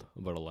yelled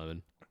about a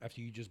lemon. After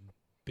you just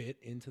bit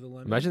into the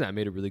lemon. Imagine that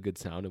made a really good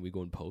sound and we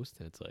go and post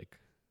and it's like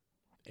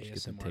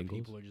just get the ASMR tingles.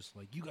 people are just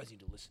like, you guys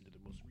need to listen to the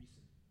most recent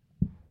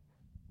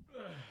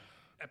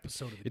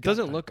episode of the it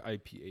doesn't Gut look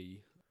IPA.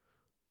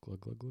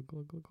 Glug glug glug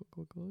glug glug glug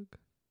glug glug.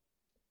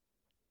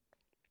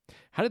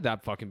 How did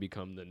that fucking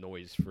become the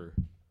noise for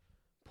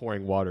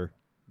pouring water?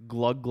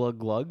 Glug glug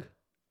glug.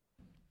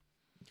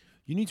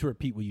 You need to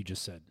repeat what you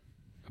just said.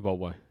 About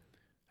what?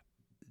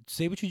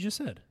 Say what you just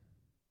said.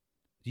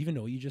 Do you even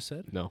know what you just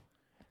said? No.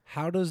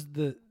 How does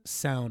the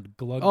sound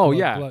glug? Oh, glug,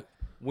 yeah. glug?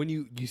 When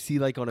you see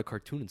like on a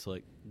cartoon, it's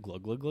like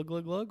glug glug glug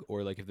glug glug,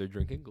 or like if they're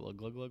drinking glug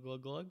glug glug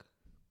glug glug.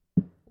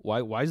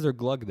 Why is there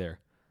glug there?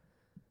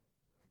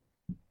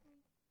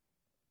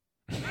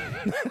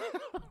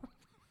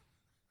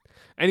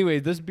 Anyway,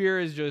 this beer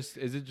is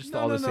it just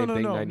all the same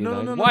thing?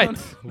 99. What?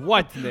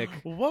 What, Nick?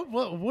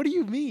 What do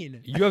you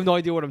mean? You have no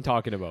idea what I'm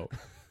talking about.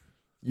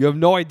 You have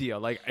no idea.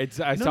 Like I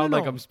sound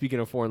like no. I'm speaking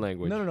a foreign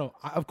language. No.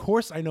 Of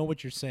course I know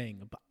what you're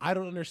saying, but I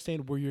don't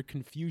understand where your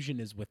confusion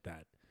is with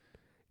that.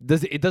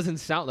 It doesn't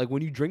sound like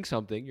when you drink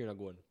something, you're not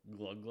going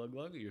glug glug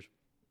glug. You're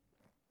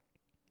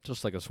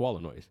just like a swallow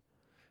noise.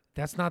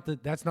 That's not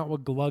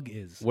what glug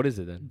is. What is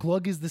it then?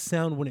 Glug is the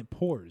sound when it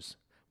pours.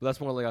 Well, that's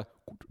more like a.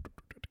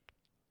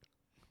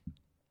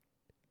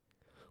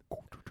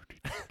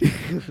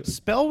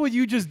 Spell what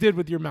you just did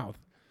with your mouth.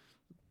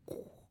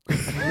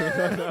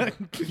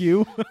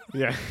 Q.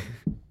 Yeah.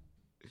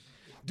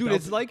 Dude, That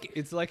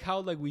it's like how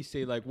like we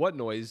say like what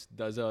noise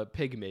does a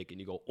pig make and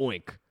you go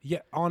oink. Yeah,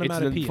 It's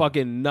onomatopoeia.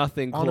 fucking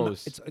nothing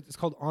close. It's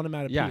called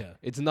onomatopoeia. Yeah,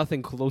 it's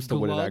nothing close to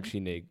what it Glug,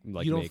 actually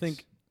like you don't makes.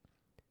 think,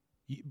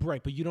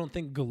 right? But you don't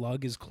think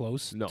glug is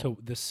close No, to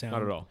the sound?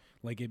 Not at all.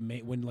 Like it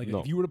may when like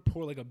No. if you were to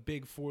pour like a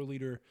big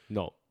 4-liter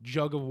No,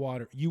 jug of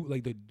water, you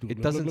like the it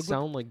doesn't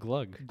sound like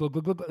glug. glug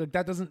glug glug. Like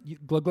that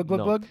doesn't glug glug glug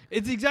No. glug.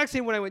 It's the exact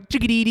same when I went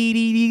chickadee dee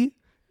dee dee,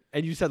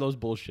 and you said those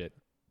bullshit.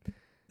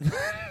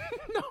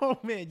 No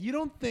man, you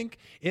don't think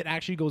it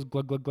actually goes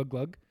glug glug glug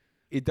glug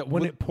when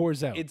Well, it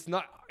pours out? it's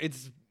not.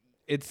 It's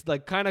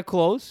like kind of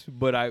close,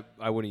 but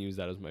I wouldn't use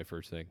that as my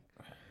first thing.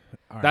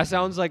 All right, That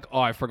sounds like, oh,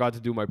 I forgot to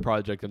do my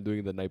project. I'm doing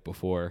it the night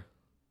before.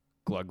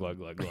 Glug, glug,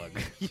 glug, glug.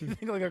 You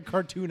think like a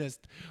cartoonist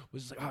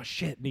was just like, oh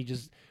shit, and he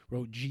just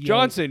wrote G.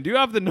 Johnson, do you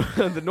have the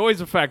the noise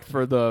effect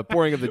for the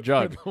pouring of the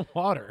jug?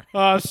 Water.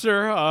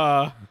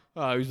 Sir. He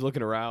was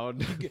looking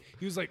around.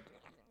 He was like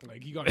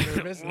he got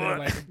nervous. And they're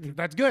like,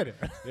 that's good.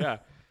 Yeah.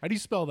 How do you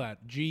spell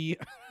that? G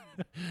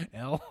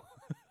L.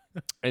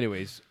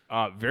 Anyways,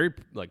 very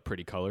like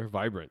pretty color,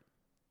 vibrant.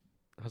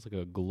 Has like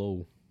a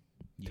glow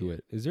to Yeah.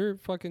 it. Is there a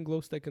fucking glow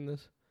stick in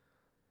this?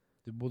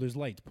 Well, there's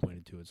lights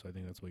pointed to it, so I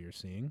think that's what you're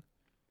seeing.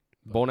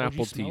 Bone Oh, did apple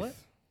you smell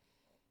teeth.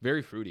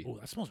 Very fruity. Oh,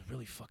 that smells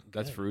really fucking good.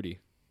 That's fruity.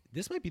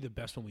 This might be the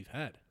best one we've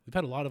had. We've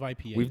had a lot of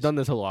IPAs. We've done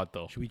this a lot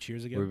though. Should we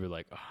cheers again? Where we're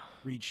like,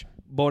 Reach.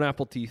 bone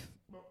apple teeth.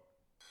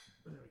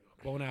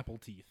 Bone apple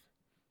teeth.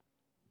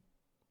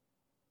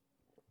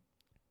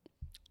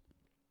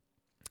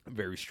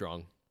 Very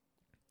strong.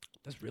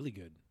 That's really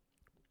good.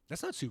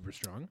 That's not super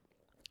strong.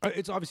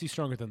 It's obviously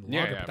stronger than the Yeah,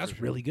 lager, yeah, but that's for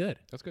sure. really good.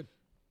 That's good.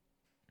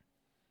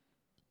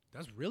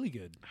 That's really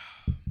good.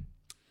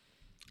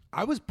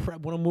 I was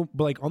when I'm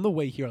like on the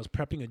way here, I was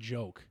prepping a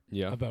joke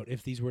Yeah. about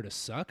if these were to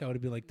suck. I would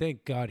have been like,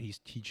 thank God he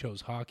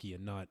chose hockey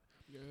and not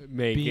being a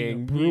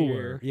Making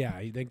brewer. beer. Yeah,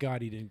 thank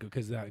God he didn't go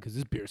because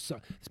this beer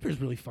sucks. This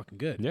beer's really fucking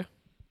good. Yeah.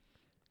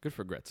 Good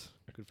for grits.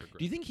 Good for grits.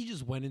 Do you think he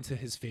just went into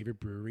his favorite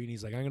brewery and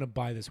he's like, I'm gonna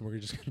buy this and we're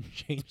just gonna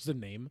change the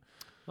name?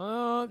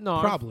 No,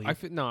 Probably. I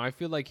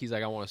feel like he's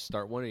like, I want to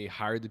start one, and he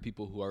hired the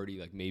people who already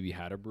like maybe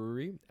had a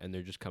brewery, and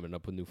they're just coming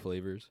up with new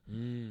flavors.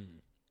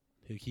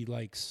 He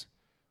likes,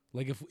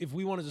 like if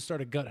we wanted to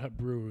start a Gut Hut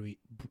brewery,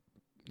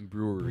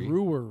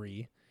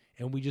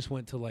 and we just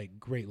went to like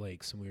Great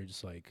Lakes and we were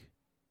just like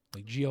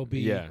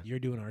GLB, Yeah. you're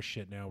doing our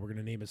shit now. We're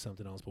gonna name it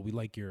something else, but we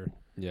like your.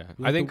 Yeah,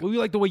 We I like think. we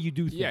like the way you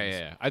do things.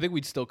 Yeah. I think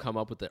we'd still come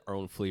up with our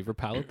own flavor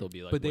palette. They'll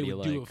be like, But what they do you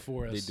would do like? it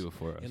for us. They do it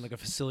for us. In like a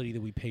facility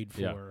that we paid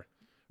for. Yeah.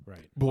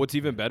 Right. But what's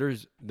even better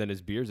than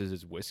his beers is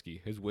his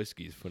whiskey. His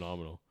whiskey is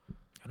phenomenal.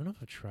 I don't know if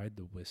I've tried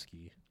the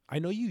whiskey. I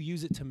know you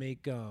use it to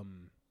make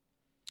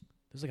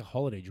there's like a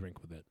holiday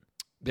drink with it.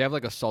 They have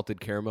like a salted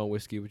caramel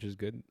whiskey, which is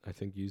good. I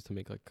think used to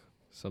make like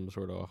some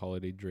sort of a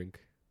holiday drink,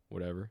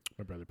 whatever.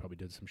 My brother probably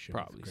did some shit.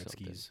 Probably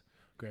with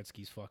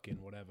Gretzky's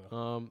fucking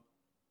whatever.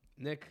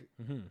 Nick,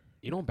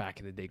 you know, back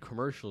in the day,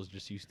 commercials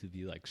just used to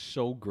be like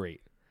so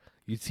great.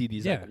 You'd see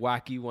these like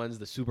wacky ones,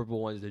 the Super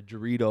Bowl ones, the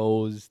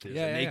Doritos. There's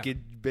a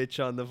naked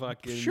bitch on the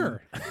fucking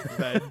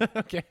bed.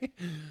 Okay.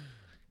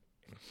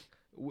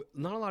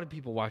 Not a lot of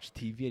people watch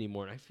TV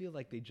anymore, and I feel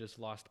like they just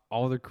lost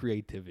all their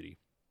creativity.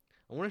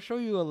 I want to show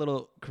you a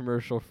little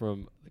commercial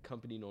from the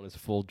company known as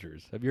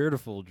Folgers. Have you heard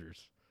of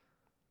Folgers?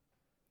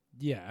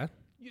 Yeah.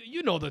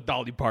 You know the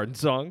Dolly Parton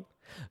song.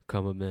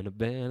 Come a man, a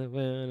band,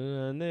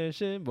 a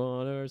nation,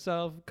 bought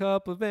herself a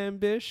cup of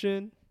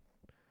ambition.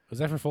 Was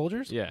that for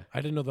Folgers? Yeah.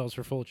 I didn't know that was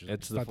for Folgers.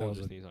 It's the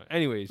Folgers theme song.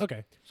 Anyways.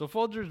 Okay. So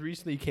Folgers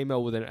recently came out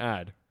with an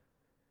ad.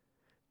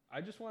 I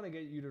just want to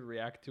get you to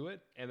react to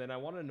it, and then I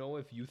want to know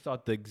if you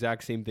thought the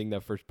exact same thing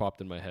that first popped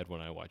in my head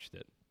when I watched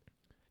it.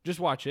 Just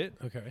watch it.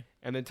 Okay.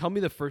 And then tell me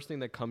the first thing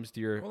that comes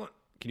to your... Hold on.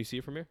 Can you see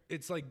it from here?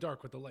 It's like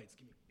dark with the lights.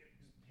 Give me,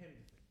 hand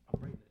me. I'll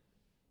brighten it.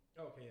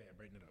 Oh, okay, yeah,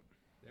 brighten it up.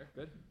 There,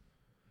 good.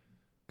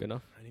 Good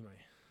enough. I need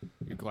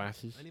Your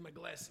glasses. my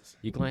glasses.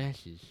 Your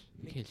glasses.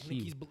 You can't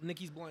see.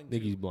 Nikki's blind.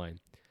 Nikki's blind.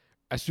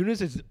 As soon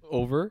as it's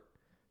over,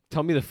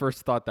 tell me the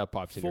first thought that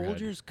pops in your head.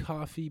 Folgers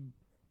coffee.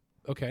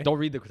 Okay. Don't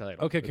read the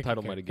title. Okay, the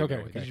title might have given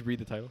it away. okay. Did you read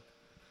the title?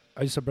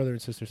 I just saw brother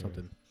and sister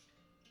something.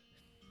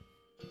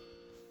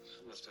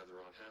 Must have the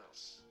wrong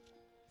house.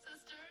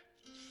 Sister?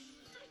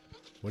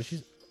 What is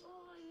she?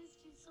 Oh, I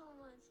missed you so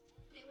much.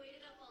 They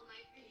waited up all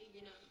night for you,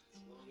 you know. It's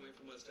a long way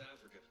from West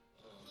Africa.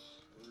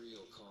 Oh,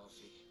 real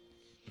coffee.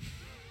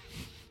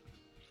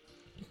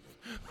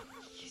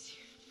 Yes,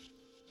 you.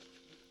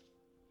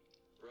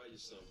 Brought you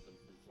something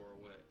from far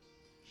away.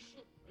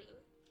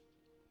 Really?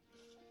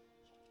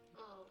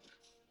 Oh.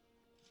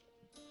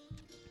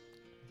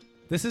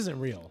 This isn't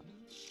real.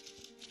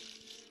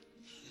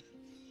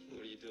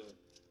 What are you doing?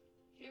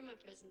 You're my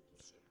present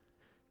this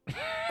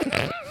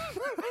year.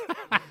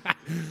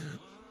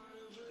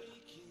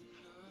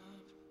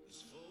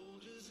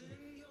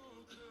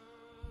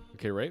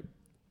 Okay, right?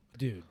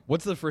 Dude,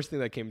 What's the first thing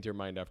that came to your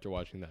mind after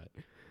watching that?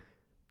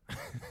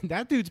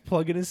 that dude's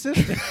plugging his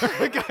sister.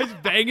 The guy's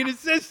banging his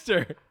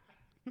sister.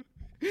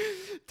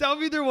 Tell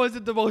me there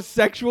wasn't the most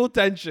sexual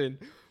tension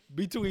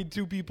between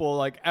two people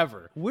like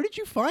ever. Where did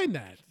you find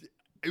that?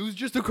 It was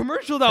just a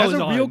commercial that That's was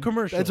a on. real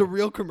commercial. That's a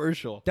real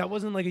commercial. That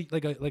wasn't like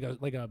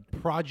a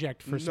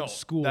project for some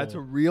school. That's a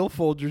real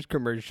Folgers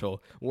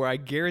commercial where I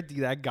guarantee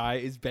that guy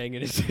is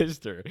banging his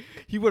sister.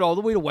 He went all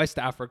the way to West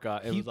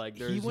Africa and was like,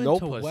 "There's went no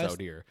to puss West- out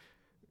here.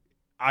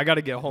 I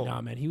gotta get home."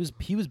 Nah, man, he was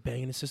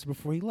banging his sister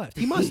before he left.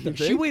 He must have.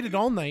 You She think? waited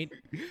all night.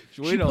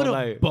 She waited put all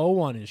a night. bow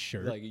on his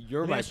shirt. Like,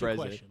 you're Let me my ask you a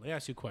present. question. Let me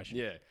ask you a question.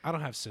 Yeah. I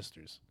don't have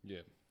sisters. Yeah.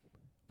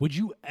 Would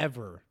you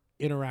ever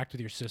interact with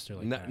your sister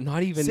like that?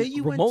 Not even say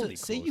you remotely went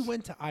to, Say you close.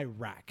 went to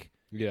Iraq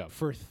Yeah.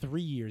 for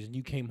 3 years and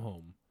you came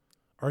home.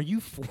 Are you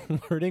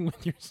flirting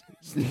with your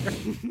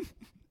sister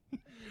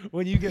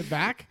when you get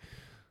back?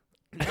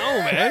 No,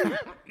 man.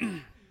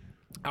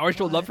 I always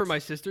show love for my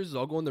sisters. Is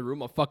I'll go in the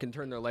room, I'll fucking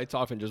turn their lights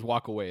off and just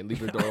walk away and leave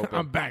their door open.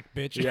 I'm back,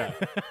 bitch. Yeah.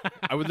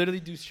 I would literally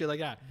do shit like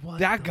that. What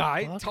That the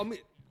guy, fuck? tell me.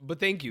 But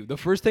thank you. The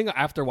first thing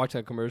after watching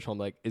that commercial, I'm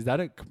like, is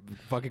that a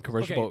fucking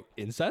commercial Okay. about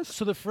incest?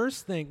 So the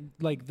first thing,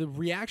 like the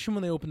reaction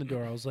when they opened the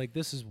door, I was like,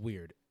 "This is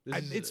weird."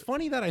 It's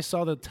funny that I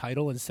saw the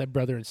title and said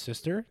brother and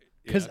sister,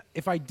 because Yeah.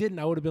 if I didn't,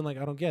 I would have been like,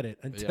 "I don't get it."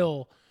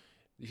 Until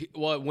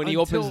When he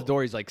opens the Until-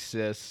 door, he's like,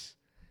 sis.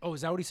 oh, is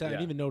that what he said? I Yeah.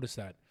 didn't even notice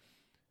that.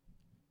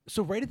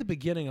 So right at the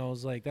beginning, I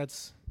was like,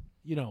 "That's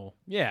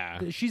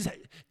Yeah. she's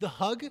the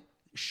hug."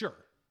 Sure,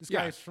 this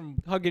Yeah. guy's from.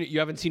 Hugging it. You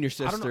haven't seen your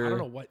sister. I don't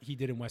know what he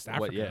did in West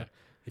Africa. yeah.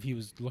 If he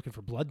was looking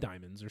for blood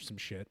diamonds or some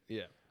shit.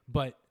 Yeah.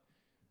 But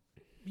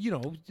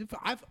if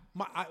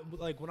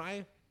when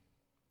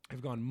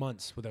I've gone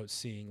months without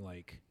seeing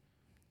like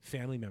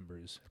family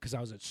members because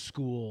I was at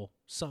school.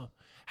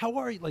 How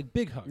are you? Like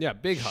big hug. Yeah,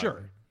 big hug.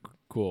 Sure.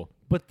 Cool.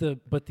 But the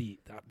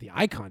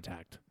eye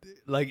contact.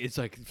 Like, it's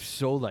like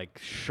so like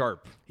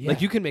sharp. Yeah.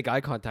 Like, you can make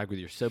eye contact with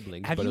your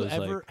siblings, Have but you it was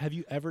ever like, have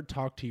you ever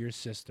talked to your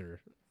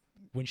sister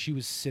when she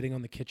was sitting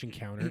on the kitchen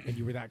counter and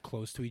you were that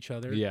close to each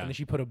other? Yeah. And then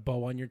she put a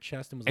bow on your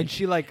chest and was and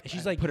like,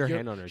 she's like put her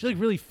hand on her. She like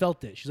really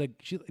felt it.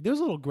 There was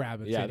a little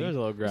grab. Yeah, there was a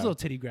little grab. There's a little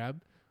titty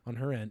grab on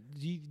her end.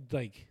 Do you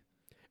like?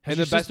 Has And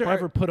your the best sister part-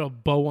 ever put a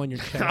bow on your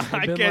chest?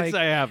 and I been can't like, say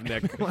I have,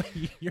 Nick. like,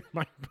 you're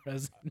my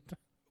present.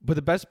 But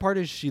the best part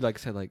is she like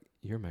said like,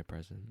 "You're my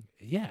present."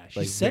 Yeah, she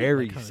Like, said it,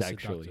 very kinda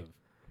sexually. seductive.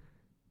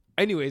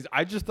 Anyways,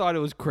 I just thought it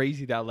was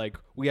crazy that like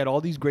we had all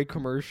these great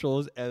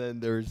commercials, and then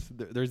there's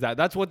that.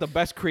 That's what the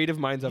best creative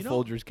minds at You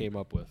know- Folgers came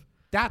up with.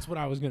 That's what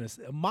I was gonna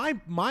say.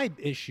 My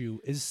issue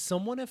is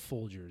someone at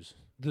Folgers,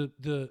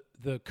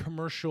 the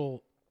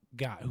commercial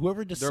guy,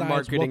 whoever decides Their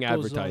marketing, what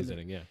goes on there,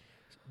 advertising, yeah.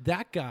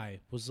 that guy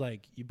was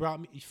like, "You brought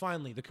me.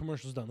 Finally, the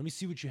commercial's done. Let me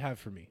see what you have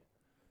for me."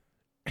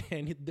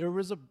 And there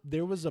was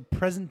a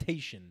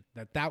presentation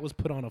that was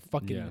put on a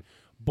fucking Yeah.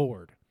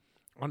 board,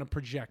 on a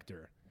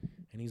projector,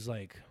 and he's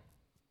like,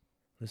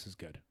 "This is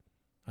good.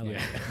 I like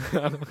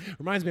Yeah. it.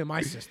 Reminds me of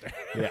my sister.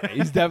 Yeah,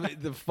 he's definitely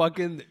the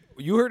fucking.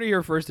 You heard it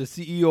here first. The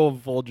CEO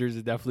of Folgers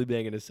is definitely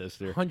banging his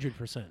sister.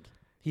 100%.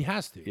 He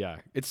has to. Yeah,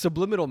 it's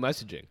subliminal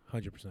messaging.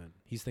 100%.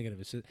 He's thinking of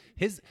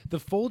the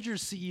Folgers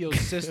CEO's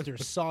sister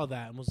saw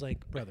that and was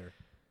like, "Brother,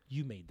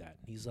 you made that."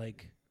 He's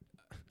like,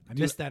 "I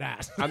missed that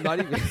ass." I'm not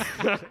even.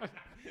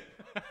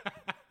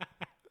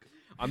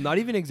 I'm not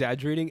even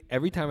exaggerating.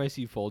 Every time I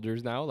see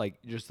Folgers now,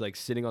 like just like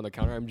sitting on the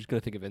counter, I'm just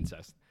gonna think of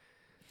incest.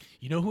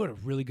 You know who had a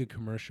really good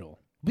commercial?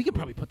 We could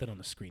probably put that on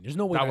the screen. There's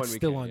no way That that's one we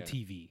still can, on yeah.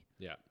 TV.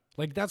 Yeah.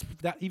 Like that's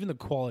that. Even the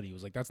quality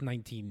was like that's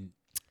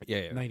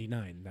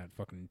 1999. Yeah. That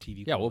fucking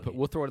TV. Yeah, quality.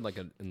 we'll throw it in like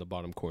in the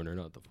bottom corner,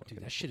 not the fucking.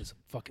 Dude, that shit is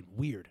fucking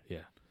weird. Yeah.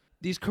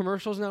 These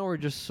commercials now are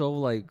just so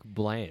like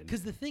bland.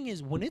 Because the thing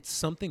is, when it's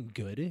something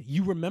good,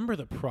 you remember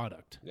the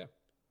product. Yeah.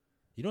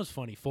 You know what's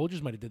funny?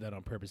 Folgers might have did that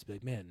on purpose. Be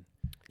like, man,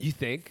 You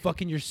think?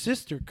 fucking your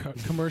sister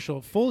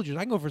commercial Folgers.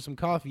 I can go for some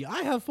coffee.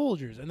 I have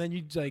Folgers, and then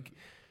you like,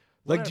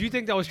 Do you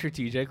think that was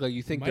strategic? Like,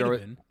 you think Might have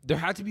been. there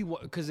had to be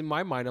one? Because in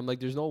my mind, I'm like,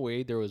 there's no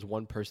way there was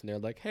one person there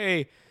like,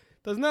 hey,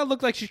 doesn't that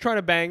look like she's trying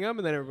to bang him?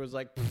 And then everyone's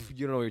like,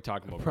 you don't know what you're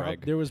talking about,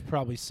 Greg. There was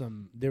probably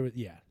some. There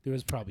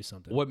was probably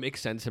something. What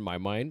makes sense in my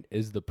mind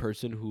is the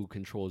person who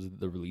controls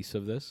the release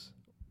of this,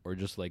 or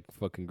just like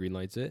fucking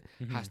greenlights it,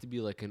 has to be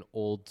like an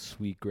old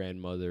sweet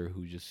grandmother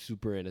who's just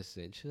super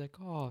innocent. She's like,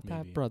 oh, Maybe.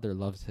 that brother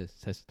loves his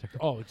sister.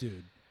 Oh,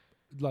 dude,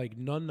 like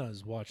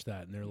nunnas watch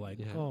that and they're like,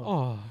 Yeah.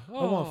 oh, I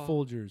want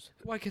Folgers.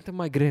 Why can't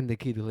my grande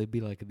kid be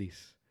like this?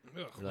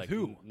 Ugh, Like,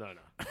 who? No.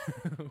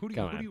 who do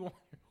Come you on. want?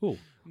 Who?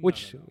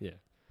 Which? Yeah.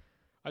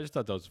 I just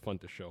thought that was fun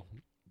to show.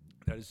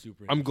 That is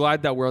super. I'm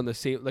glad that we're on the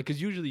same. Like, because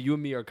usually you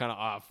and me are kind of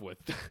off with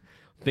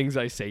things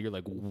I say. You're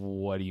like,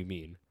 what do you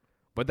mean?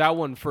 But that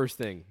one, first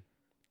thing.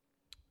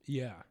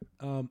 Yeah.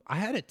 I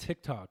had a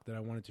TikTok that I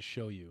wanted to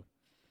show you.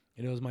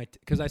 And it was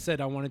because I said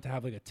I wanted to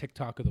have like a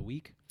TikTok of the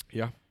week.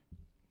 Yeah.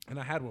 And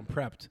I had one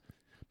prepped.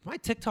 My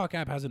TikTok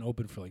app hasn't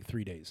opened for like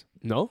 3 days.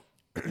 No?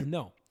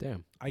 No.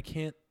 Damn. I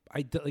can't.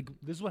 Like,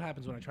 this is what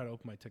happens when I try to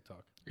open my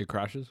TikTok. It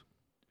crashes?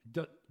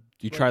 Du-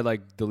 You Like- tried,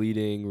 like,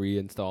 deleting,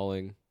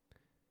 reinstalling?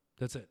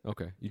 That's it.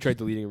 Okay. You tried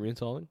deleting and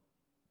reinstalling?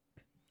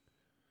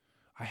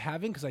 I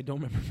haven't because I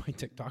don't remember my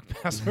TikTok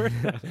password.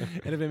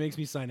 And if it makes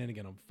me sign in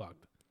again, I'm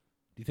fucked.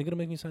 Do you think it'll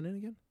make me sign in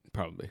again?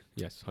 Probably.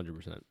 Yes,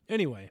 100%.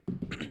 Anyway,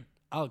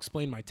 I'll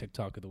explain my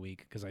TikTok of the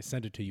week because I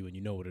sent it to you and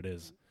you know what it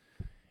is.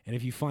 And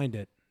if you find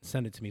it,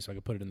 send it to me so I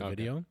can put it in the Okay.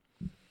 video.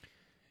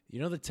 You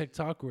know the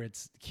TikTok where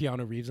it's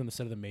Keanu Reeves on the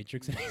set of The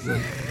Matrix and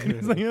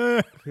he's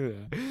like,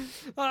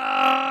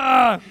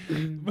 ah!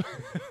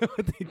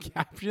 The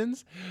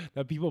captions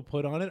that people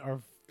put on it are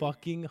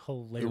fucking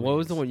hilarious. What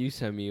was the one you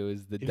sent me? It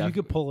was the If you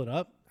could pull it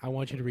up, I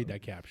want you to read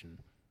that caption.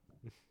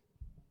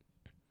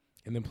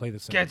 And then play the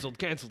sound.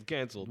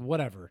 Canceled.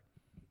 Whatever.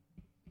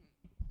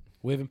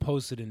 We haven't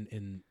posted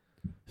in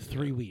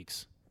 3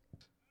 weeks.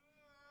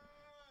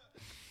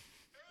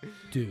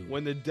 Dude.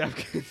 When the deaf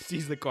kid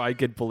sees the quiet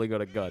kid pulling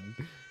out a gun.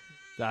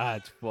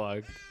 That's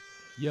fucked.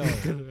 Yo,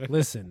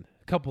 listen,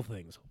 a couple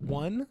things.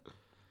 One,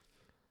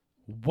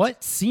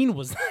 what scene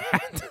was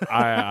that?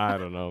 I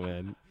don't know,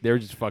 man. They were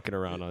just fucking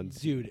around on.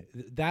 Dude,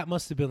 that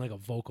must have been like a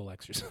vocal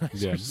exercise.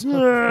 Yeah. Or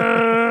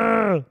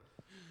something.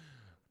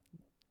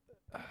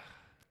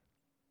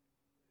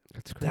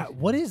 That's crazy.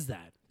 What is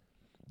that?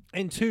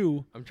 And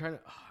two, I'm trying to.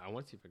 I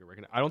want to see if I can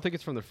recognize. I don't think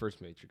it's from the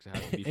first Matrix. It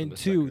has to be from and the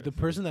two, second. the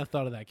person that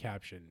thought of that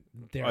caption,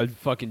 they're A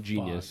fucking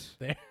genius.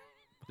 fucked.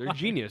 They're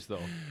genius though.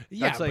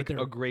 Yeah, That's but like they're-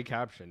 a great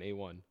caption.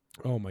 A1.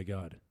 Oh my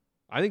god.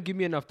 I think give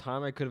me enough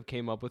time, I could have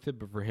came up with it,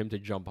 but for him to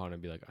jump on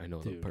and be like, I know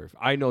the Dude. perfect.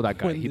 I know that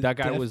guy. When the That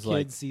guy deaf was kid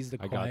like, sees the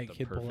I got quiet the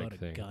kid pull out a perfect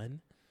thing.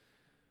 gun.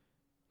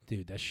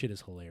 Dude, that shit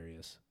is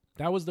hilarious.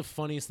 That was the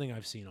funniest thing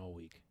I've seen all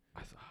week.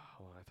 I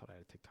thought I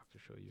had a TikTok to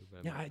show you.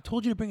 Man. Yeah, I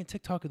told you to bring a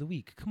TikTok of the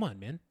week. Come on,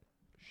 man.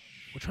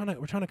 We're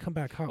trying to come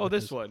back hot. Oh, with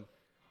this one.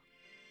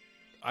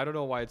 I don't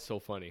know why it's so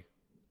funny.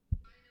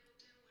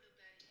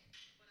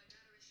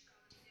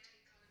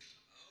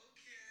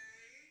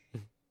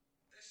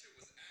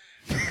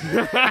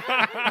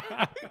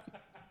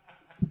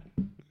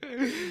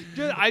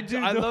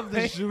 I love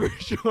the super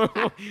short.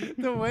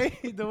 the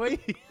way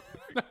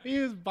he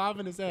was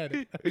bobbing his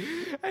head.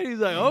 And he's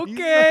like,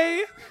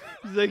 okay.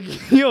 He's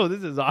like, yo,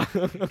 this is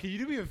awesome. Can you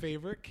do me a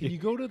favor? Can you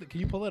can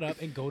you pull it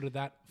up and go to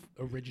that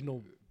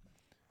original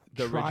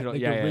The original,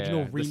 like yeah, the yeah, original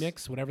yeah. This-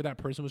 remix, whatever that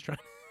person was trying.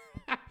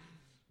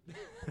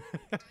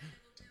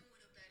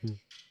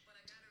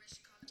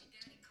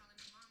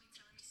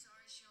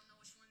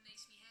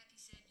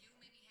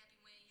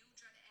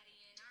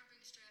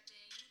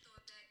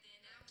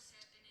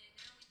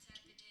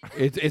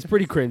 It's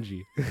pretty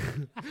cringy.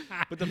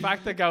 But the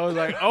fact that guy was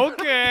like,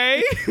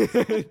 okay.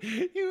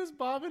 He was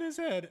bobbing his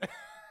head.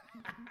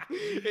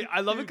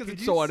 I love it because Could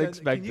it's you so send-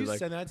 unexpected. Can you like,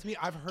 send that to me?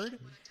 I've heard.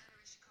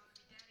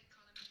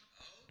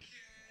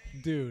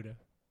 Dude.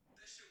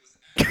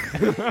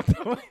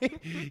 The way-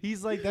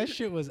 he's like, that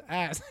shit was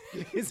ass.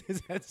 His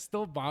head's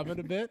still bobbing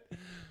a bit.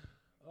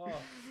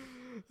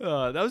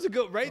 That was a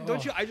good right.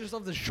 Don't you? I just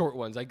love the short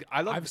ones. Like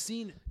I love. I've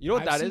seen. You know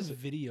what I've that seen is?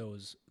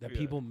 videos that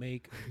people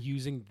make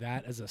using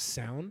that as a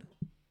sound.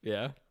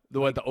 Yeah. The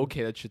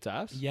okay that shit's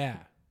ass. Yeah.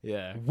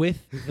 Yeah. With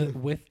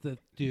the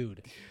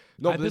dude.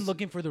 No, I've been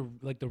looking for the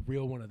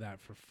real one of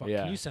that for fuck.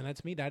 Yeah. Can you send that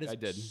to me? That is I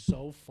did.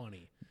 so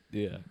funny.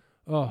 Yeah.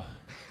 Oh,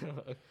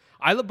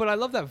 But I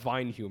love that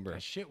Vine humor.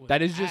 that shit was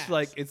That is just ass.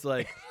 like it's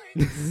like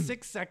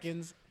 6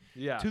 seconds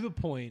yeah. to the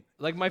point.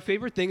 Like my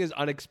favorite thing is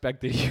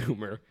unexpected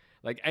humor.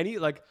 Like any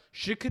like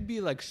shit could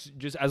be like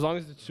just as long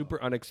as it's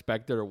super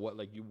unexpected or what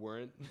like you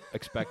weren't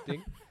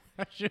expecting.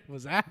 That shit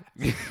was ass.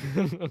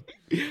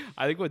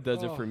 I think what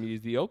does it for me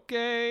is the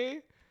okay.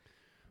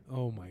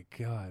 Oh my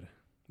god.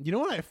 You know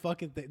what I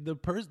fucking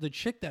the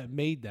chick that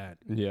made that,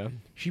 Yeah.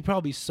 she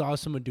probably saw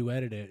someone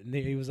duetted it, and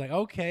he was like,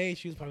 okay.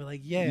 She was probably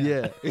like, yeah.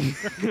 Yeah.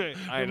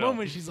 I The know.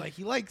 moment she's like,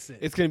 he likes it.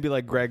 It's gonna be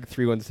like Greg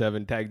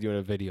 317 tagged you in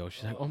a video.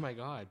 She's like, oh my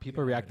god,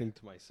 people are reacting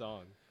to my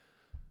song.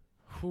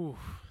 Whew.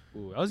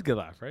 Ooh, that was a good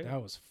laugh, right?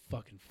 That was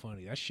fucking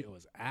funny. That shit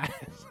was ass.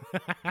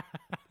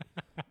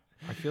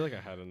 I feel like I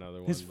had another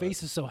one. His but-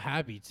 face is so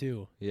happy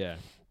too. Yeah.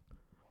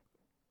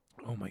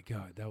 Oh my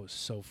god, that was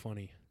so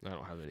funny. I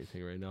don't have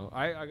anything right now.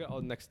 I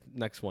got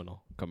next one.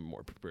 I'll come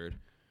more prepared.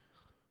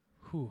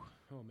 Whew.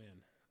 Oh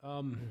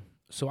man.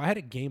 So I had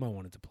a game I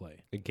wanted to play.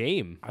 A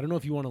game. I don't know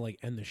if you want to like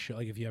end the show.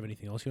 Like if you have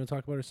anything else you want to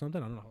talk about or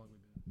something. I don't know how long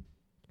we've been.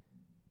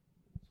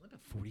 It's only been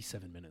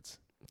 47 minutes.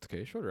 It's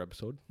okay. Shorter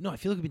episode. No, I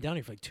feel like we've been down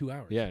here for like 2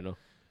 hours. Yeah, I know.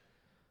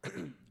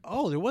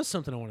 Oh, there was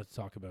something I wanted to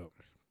talk about.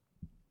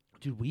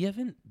 Dude, we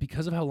haven't,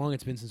 because of how long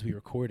it's been since we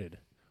recorded,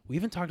 we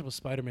haven't talked about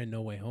Spider-Man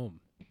No Way Home.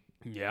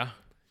 Yeah.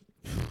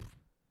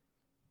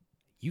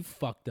 You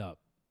fucked up.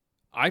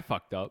 I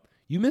fucked up.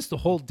 You missed the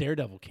whole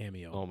Daredevil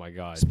cameo. Oh my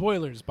god.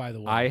 Spoilers, by the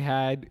way. I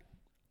had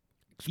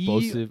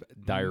explosive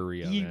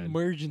diarrhea. Man.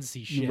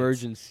 Emergency shit.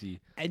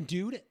 Emergency. And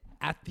dude,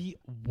 at the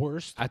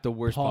worst At the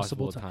worst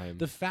possible time. time.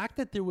 The fact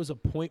that there was a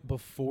point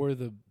before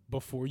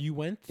you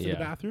went to Yeah. the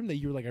bathroom that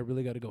you were like, I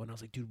really got to go, and I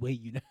was like, dude,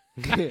 wait,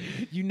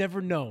 you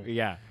never know.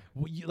 Yeah.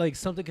 Like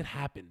something could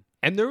happen.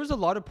 And there was a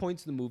lot of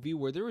points in the movie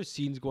where there were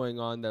scenes going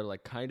on that are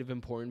like kind of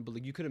important, but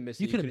like you could have missed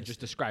it. You could have just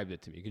described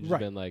it to me. You could just Right.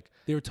 been like,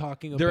 They were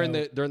talking they're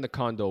about in the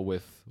condo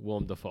with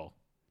Willem Dafoe,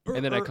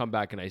 and then I come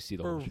back and I see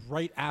the whole. or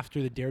right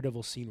after the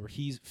Daredevil scene where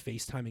he's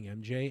FaceTiming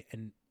MJ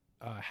and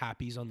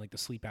Happy's on like the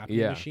sleep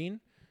apnea machine,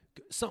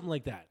 something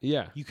like that.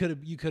 Yeah. You could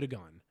have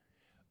gone,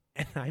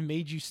 and I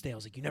made you stay. I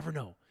was like, you never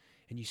know,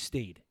 and you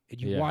stayed,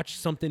 and you Yeah. watched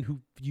something who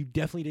you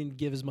definitely didn't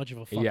give as much of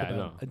a fuck Yeah, I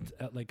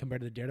about, like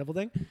compared to the Daredevil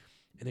thing.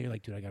 And then you're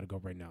like, dude, I gotta go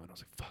right now. And I was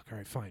like, fuck, all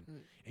right, fine.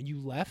 And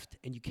you left,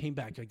 and you came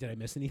back. You're like, did I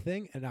miss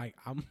anything? And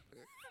I'm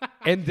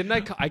And then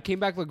I came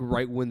back like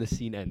right when the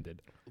scene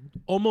ended.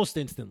 almost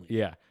instantly.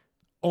 Yeah.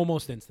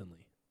 Almost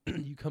instantly.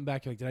 You come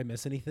back, you're like, did I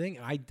miss anything?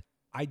 And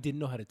I didn't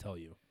know how to tell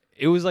you.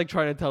 It was like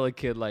trying to tell a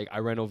kid like I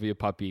ran over your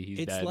puppy. He's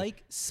It's dead.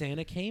 like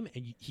Santa came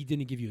and he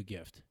didn't give you a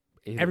gift.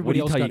 What Everybody do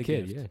you else tell got your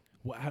a kid? gift. Yeah.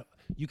 Wow.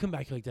 You come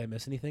back, you're like, did I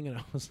miss anything? And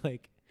I was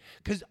like,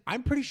 because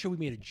I'm pretty sure we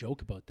made a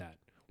joke about that.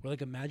 We're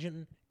like,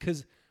 imagine,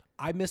 because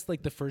I missed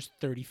like the first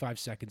 35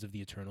 seconds of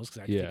the Eternals because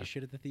I had to take a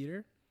shit at the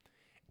theater.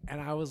 And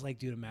I was like,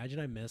 dude, imagine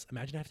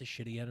I have to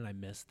shit again and I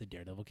miss the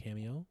Daredevil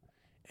cameo.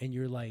 And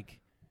you're like,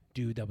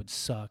 dude, that would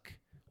suck.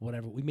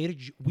 Whatever. We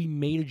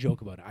made a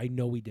joke about it. I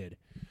know we did.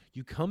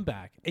 You come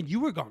back and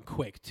you were gone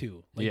quick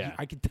too. Like, Yeah.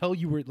 I could tell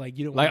you were like,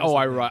 you don't Like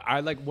want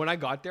I like when I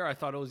got there, I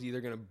thought it was either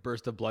gonna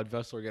burst a blood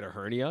vessel or get a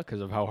hernia because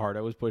of how hard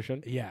I was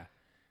pushing. Yeah.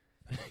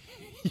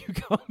 You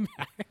come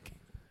back.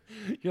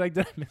 You're like,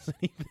 did I miss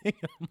anything?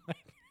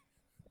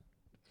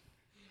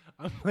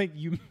 I'm like,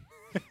 you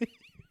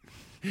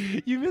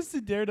you missed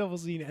the Daredevil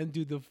scene, and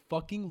dude, the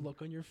fucking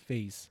look on your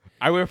face.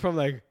 I went from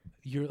like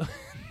You're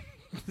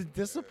the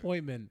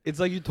disappointment. it's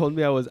like you told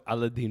me I was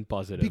Aladdin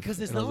positive Because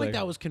it's And I not like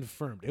that was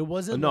confirmed. It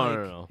wasn't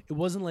No. It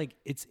wasn't like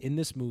it's in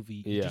this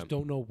movie. You Yeah. just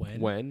don't know when.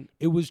 When?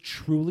 It was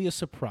truly a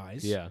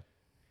surprise. Yeah.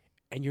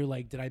 And you're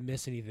like, did I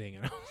miss anything?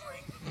 And I was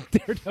like,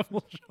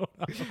 Daredevil showed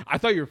up. I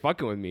thought you were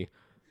fucking with me.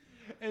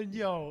 And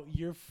yo,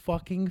 your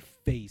fucking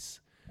face.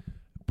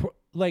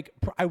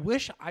 I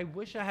wish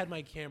I had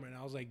my camera and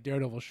I was like,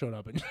 Daredevil showed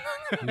up and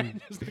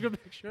just took a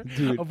picture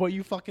of what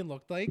you fucking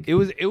looked like. It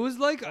was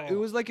like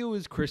it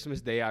was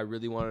Christmas Day. I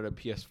really wanted a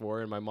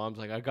PS4 and my mom's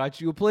like, I got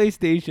you a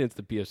PlayStation. It's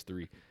the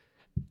PS3.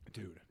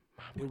 Dude,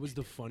 it was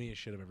the funniest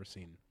shit I've ever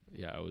seen.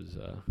 Yeah,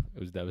 it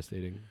was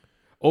devastating.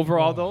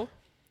 Overall though,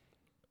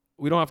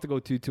 we don't have to go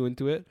too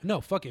into it.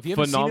 No, fuck it. If you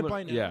haven't seen it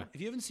by now, yeah. if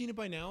you haven't seen it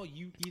by now,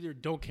 you either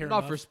don't care Not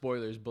enough. for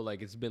spoilers, but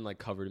like it's been like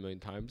covered a million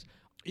times.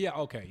 Yeah,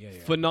 okay, yeah.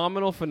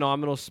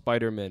 Phenomenal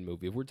Spider-Man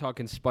movie. If we're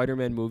talking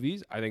Spider-Man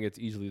movies, I think it's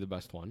easily the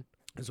best one.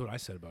 That's what I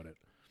said about it.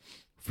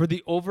 For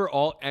the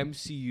overall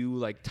MCU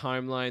like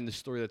timeline, the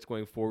story that's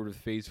going forward with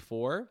Phase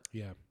 4,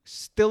 Yeah.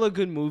 still a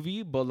good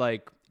movie, but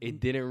like it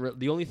didn't.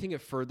 The only thing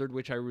it furthered,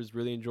 which I was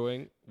really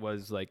enjoying,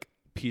 was like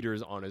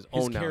Peter's on his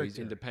own now. He's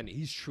character. independent.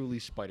 He's truly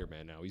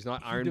Spider-Man now. He's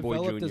not He Iron Boy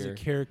developed Jr. as a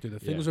character. The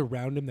things Yeah.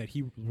 around him that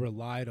he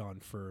relied on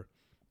for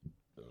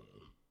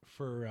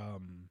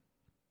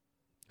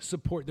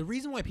support. The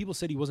reason why people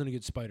said he wasn't a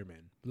good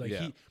Spider-Man, like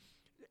Yeah.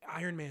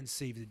 Iron Man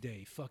saved the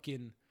day.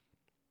 Fucking,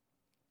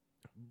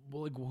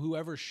 well, like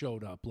whoever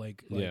showed up,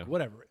 like Yeah.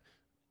 whatever.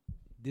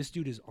 This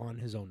dude is on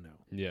his own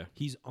now. Yeah.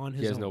 He's on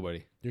his He has own.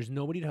 nobody. There's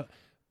nobody to.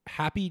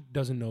 Happy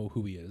doesn't know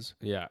who he is.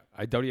 Yeah.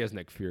 I doubt he has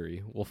Nick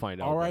Fury. We'll find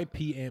out. but-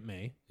 R.I.P. Aunt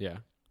May. Yeah.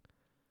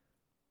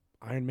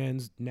 Iron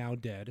Man's now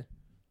dead.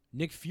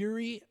 Nick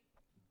Fury.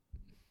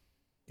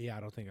 Yeah,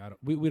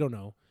 we don't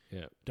know.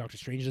 Yeah. Doctor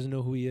Strange doesn't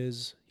know who he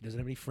is. He doesn't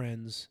have any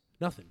friends.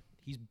 Nothing.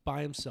 He's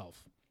by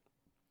himself.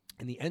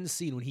 And the end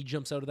scene when he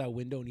jumps out of that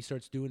window and he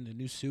starts doing the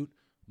new suit,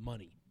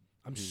 money.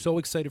 I'm so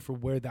excited for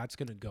where that's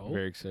gonna go.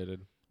 Very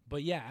excited.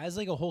 But yeah, as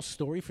like a whole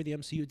story for the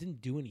MCU, it didn't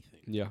do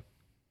anything. Yeah.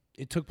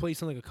 It took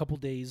place in like a couple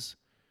days,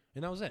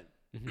 and that was it.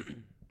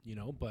 You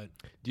know, but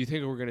Do you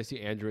think we're gonna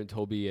see Andrew and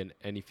Toby in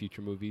any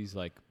future movies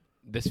like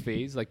this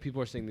phase? Like people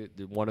are saying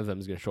that one of them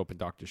is gonna show up in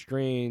Doctor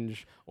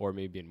Strange or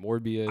maybe in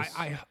Morbius.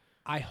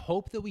 I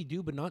hope that we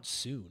do, but not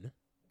soon.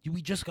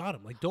 We just got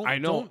him. Like don't I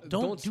know.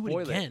 don't do spoil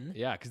it again.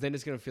 Yeah, because then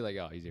it's gonna feel like,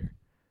 oh, he's here.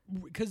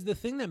 Because the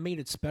thing that made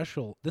it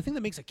special, the thing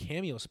that makes a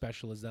cameo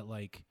special is that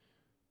like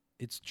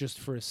it's just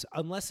for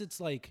unless it's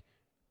like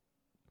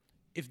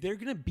if they're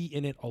gonna be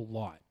in it a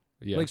lot.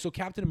 Yeah. Like so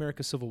Captain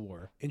America Civil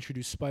War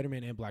introduced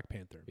Spider-Man and Black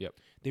Panther. Yep.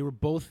 They were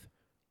both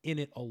in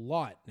it a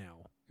lot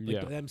now. Like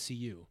Yeah. the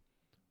MCU.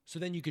 So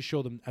then you could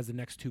show them as the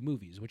next two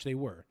movies, which they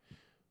were.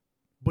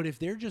 But if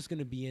they're just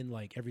gonna be in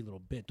like every little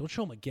bit, don't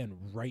show them again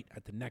right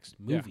at the next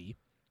movie.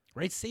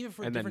 Right? Save it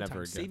for a And then different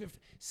never time. again.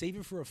 Save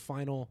it for a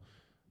final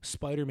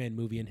Spider-Man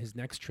movie in his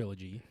next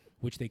trilogy,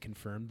 which they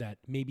confirmed that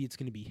maybe it's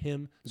going to be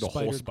him, The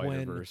whole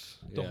Spider-Gwen, Spider-Verse.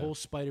 the Yeah. whole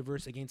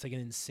Spider-Verse against like an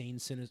insane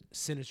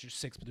Sinister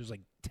Six, but there's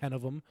like 10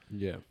 of them,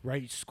 Yeah.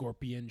 right?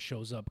 Scorpion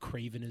shows up,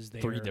 Kraven is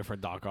there. 3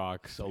 different Doc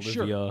Ocks, Olivia.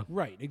 Sure,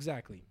 right,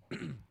 exactly.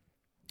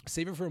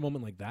 Save it for a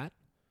moment like that,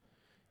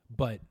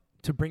 but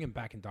to bring him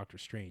back in Doctor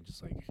Strange,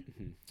 it's like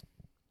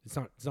it's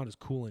not as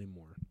cool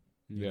anymore.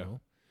 You Yeah.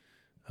 know?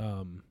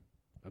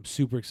 I'm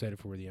super excited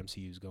for where the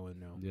MCU is going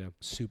now. Yeah.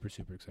 Super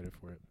excited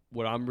for it.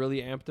 What I'm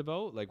really amped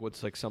about, like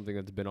what's like something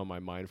that's been on my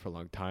mind for a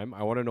long time,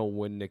 I want to know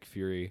when Nick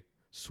Fury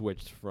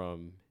switched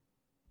from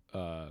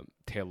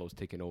Talos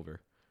taking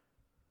over.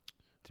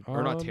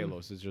 Or not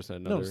Talos, it's just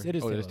another. No, it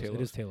is oh, Talos.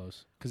 It is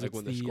Talos. Because Like it's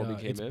when the Scorpion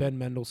came it's in? Ben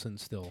Mendelsohn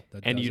still.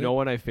 That And does you it. know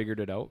when I figured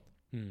it out?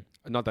 Hmm.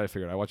 Not that I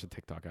figured. I watched a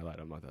TikTok. I lied.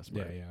 I'm not that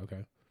smart. Yeah,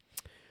 okay.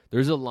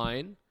 There's a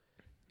line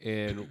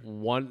in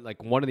one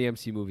of the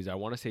MC movies. I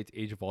want to say it's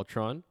Age of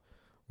Ultron,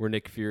 where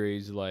Nick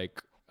Fury's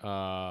like,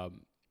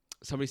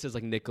 somebody says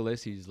like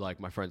Nicholas. He's like,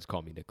 my friends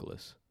call me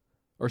Nicholas,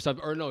 or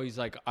something. Or no, he's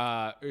like,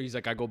 I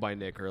go by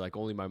Nick, or like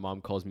only my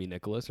mom calls me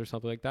Nicholas, or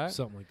something like that.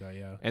 Something like that,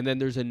 yeah. And then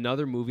there's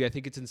another movie. I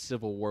think it's in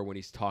Civil War when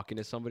he's talking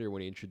to somebody, or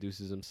when he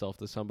introduces himself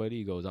to somebody.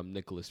 He goes, "I'm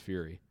Nicholas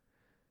Fury,"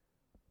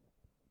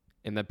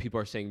 and then people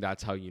are saying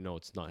that's how you know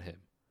it's not him,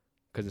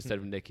 because instead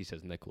of Nick, he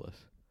says Nicholas.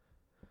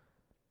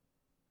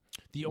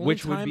 The only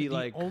Which time, would be the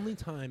like- only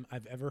time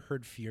I've ever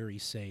heard Fury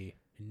say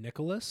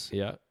Nicholas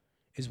Yeah.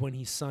 is when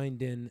he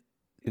signed in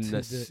In to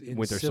this the, in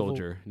Winter Civil-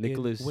 Soldier, in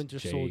Nicholas Winter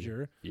J.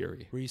 Soldier,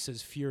 Fury. where he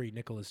says Fury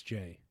Nicholas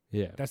J.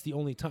 Yeah, That's the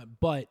only time.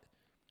 But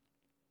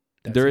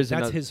that's There his, is that's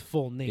another- his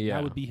full name. Yeah.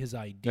 That would be his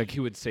ID. like he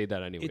would say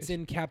that anyway. It's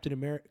in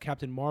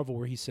Captain Marvel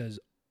where he says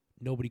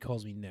nobody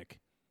calls me Nick.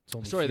 It's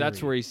only Sorry, that's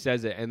Fury." where he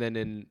says it, and then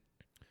in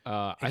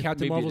And Captain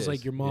maybe it Marvel's is.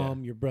 like your Yeah.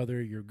 mom, your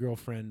brother, your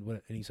girlfriend,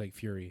 and he's like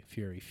Fury,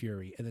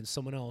 and then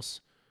someone else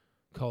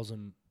calls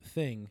him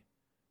Thing.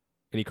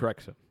 and he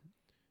corrects him.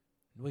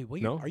 Wait,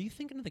 No? are you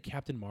thinking of the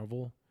Captain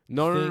Marvel?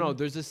 No. Thing?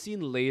 There's a scene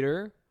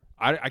later.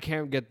 I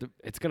can't get the.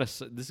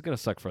 This is gonna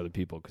suck for other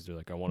people because they're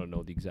like, I want to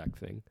know the exact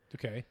thing.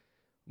 Okay,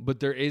 But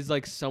there is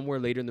like somewhere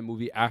later in the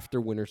movie after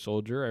Winter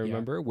Soldier, I Yeah.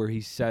 remember, where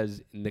he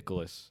says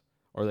Nicholas,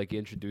 or like he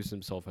introduced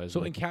himself as. so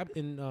like,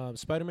 in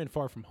Spider-Man: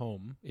 Far From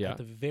Home, Yeah. at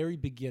the very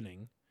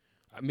beginning,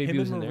 maybe him it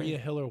was and in Maria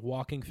there. Hill are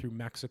walking through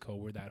Mexico,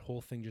 where that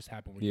whole thing just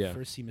happened. When Yeah. you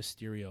first see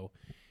Mysterio,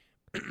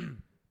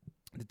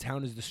 the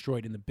town is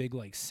destroyed, and the big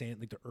like sand,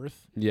 like the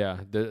earth.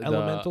 Yeah, the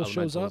Elemental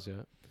shows elementals,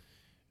 up?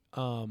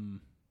 Yeah.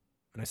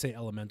 And I say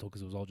elemental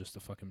because it was all just a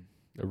fucking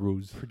A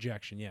ruse.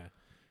 projection. Yeah,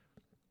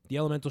 the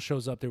elemental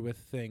shows up there with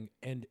Thing,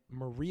 and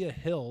Maria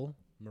Hill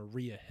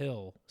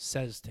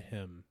says to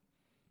him,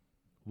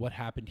 "What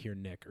happened here,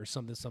 Nick?" or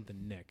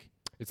something, Nick.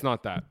 It's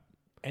not that.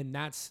 And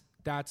that's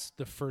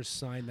the first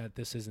sign that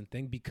this isn't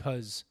Thing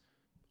because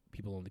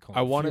people only call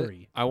I him want to.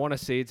 Fury. I want to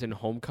say it's in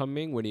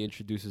Homecoming when he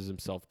introduces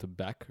himself to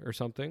Beck or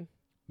something.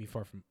 Me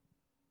far from.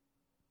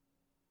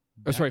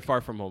 Oh, sorry, Beck?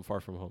 Far From Home. Far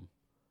From Home.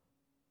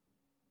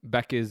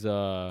 Beck is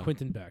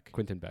Quentin Beck.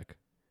 Quentin Beck.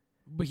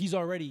 But he's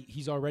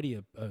already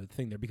a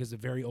thing there because the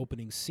very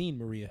opening scene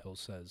Maria Hill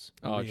says.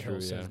 Oh, Maria Hill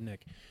true, says yeah.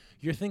 Nick.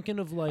 You're thinking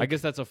of like I guess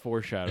that's a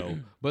foreshadow,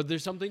 but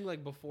there's something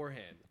like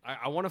beforehand.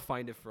 I want to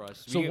find it for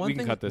us. so we one can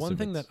thing cut this one if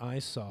thing it's- that I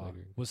saw later.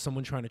 was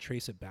someone trying to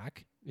trace it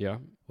back. yeah.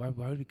 Why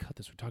would we cut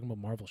this? We're talking about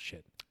Marvel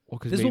shit. Well,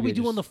 'cause This is what maybe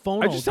we do on the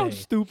phone I all just sound day.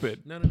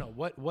 stupid. No.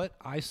 What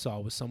I saw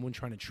was someone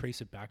trying to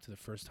trace it back to the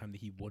first time that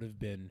he would have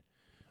been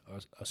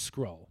a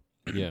Skrull.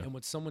 Yeah. And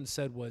what someone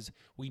said was,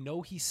 we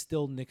know he's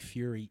still Nick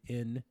Fury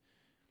in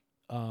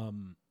Age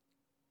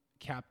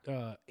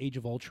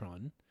of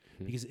Ultron,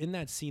 because in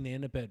that scene they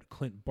end up at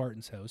Clint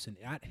Barton's house, and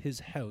at his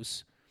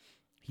house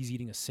he's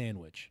eating a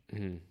sandwich.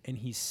 And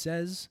he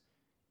says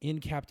in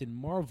Captain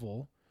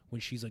Marvel,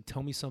 when she's like,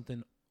 tell me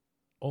something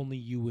only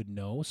you would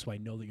know, so I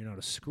know that you're not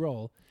a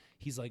Skrull,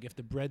 he's like, if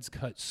the bread's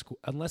cut,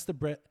 unless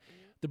the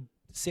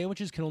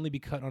sandwiches can only be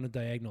cut on a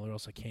diagonal, or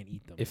else I can't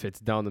eat them. If it's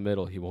down the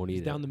middle, he won't eat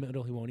it. Down the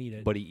middle, he won't eat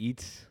it. But he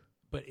eats.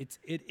 But it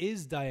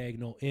is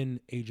diagonal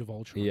in Age of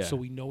Ultron, Yeah. so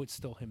we know it's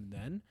still him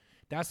then.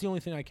 That's the only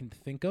thing I can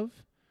think of.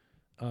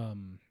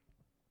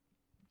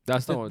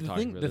 That's not what I'm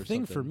talking about. The There's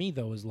thing for something- me,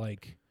 though, is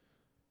like,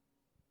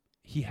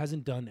 he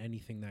hasn't done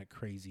anything that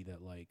crazy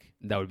that, like...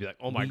 That would be like,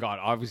 oh my God,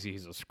 obviously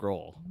he's a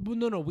Skrull. Well,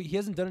 no, he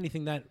hasn't done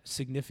anything that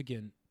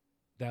significant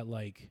that,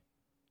 like,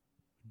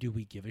 do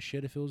we give a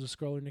shit if it was a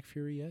Skrull or Nick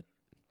Fury yet?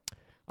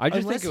 I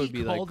just Unless think it would be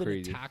he like called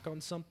crazy. an attack on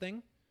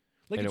something.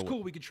 Like, And it's it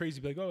cool. We could trace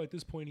it, be like, oh, at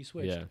this point he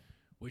switched. Yeah.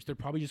 Which they're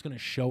probably just going to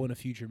show in a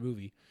future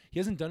movie. He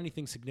hasn't done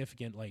anything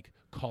significant like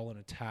call an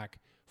attack,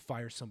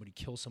 fire somebody,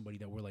 kill somebody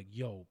that we're like,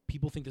 yo,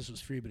 people think this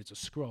was Fury, but it's a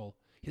Skrull.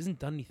 He hasn't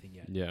done anything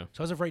yet. Yeah.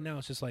 So as of right now,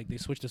 it's just like they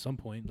switched at some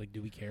point. Like,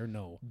 do we care?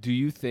 No. Do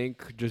you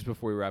think, just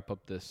before we wrap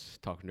up this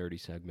Talk Nerdy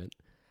segment,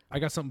 I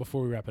got something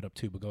before we wrap it up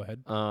too, but go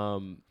ahead.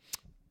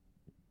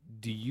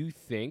 do you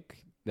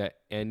think that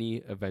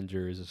any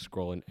Avenger is a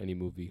Skrull in any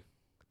movie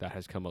that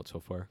has come out so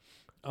far?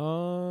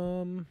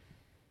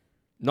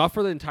 Not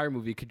for the entire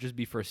movie. It could just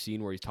be for a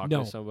scene where he's talking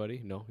No. to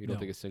somebody. No, you don't No.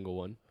 think a single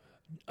one?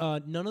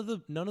 None of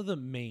the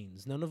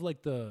mains, none of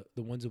like the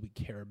ones that we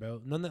care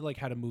about, none that like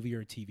had a movie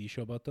or a TV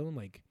show about them,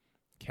 like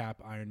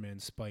Cap, Iron Man,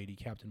 Spidey,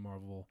 Captain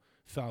Marvel,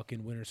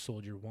 Falcon, Winter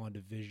Soldier,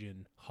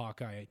 WandaVision,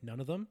 Hawkeye, none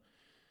of them,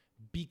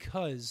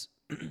 because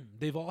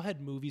they've all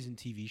had movies and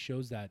TV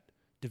shows that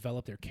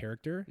develop their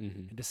character,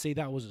 and to say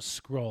that was a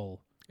Skrull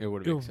It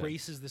would have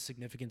erases the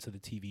significance of the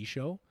TV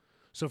show.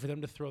 So for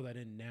them to throw that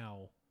in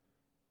now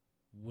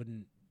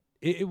wouldn't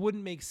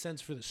make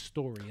sense for the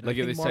story. And like I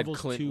if think they Marvel's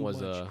said Clint too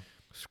was much. a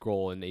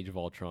Skrull in Age of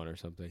Ultron or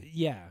something.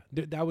 Yeah,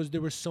 there was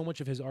so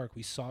much of his arc.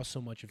 We saw so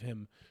much of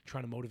him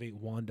trying to motivate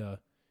Wanda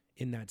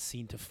in that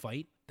scene to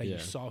fight that you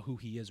Yeah. saw who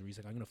he is, where he's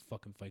like, I'm going to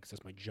fucking fight because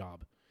that's my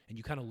job. And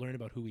you kind of learn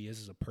about who he is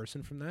as a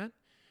person from that.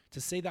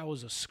 To say that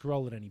was a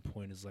Skrull at any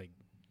point is like,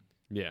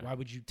 Yeah. why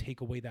would you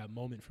take away that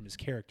moment from his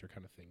character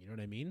kind of thing? You know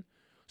what I mean?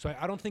 So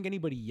I don't think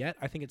anybody yet.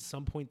 I think at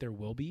some point there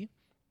will be.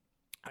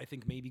 I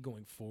think maybe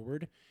going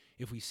forward,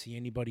 if we see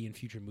anybody in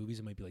future movies,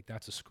 it might be like,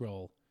 that's a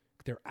Skrull.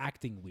 They're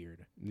acting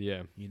weird.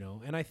 Yeah. You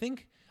know, and I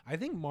think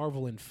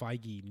Marvel and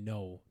Feige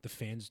know the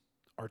fans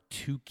are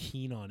too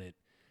keen on it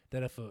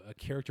that if a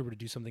character were to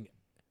do something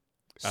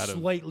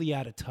slightly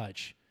out of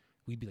touch,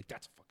 we'd be like,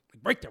 that's fucking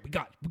like, right there. We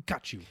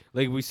got you.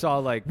 Like we saw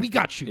like We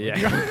got you.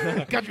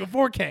 Yeah. Got you a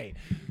 4K.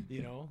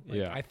 You know. Like,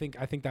 Yeah. I think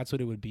that's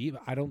what it would be.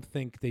 But I don't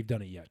think they've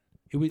done it yet.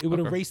 It would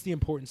Okay. erase the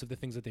importance of the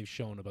things that they've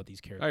shown about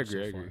these characters. I so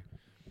agree.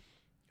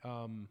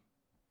 far.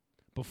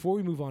 Before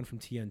we move on from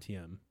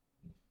TNTM,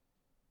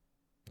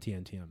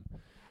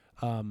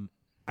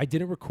 I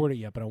didn't record it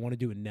yet, but I want to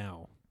do it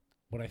now.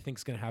 What I think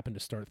is going to happen to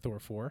start Thor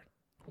 4.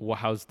 Well,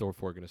 how's Thor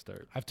 4 going to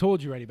start? I've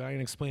told you already, but I'm going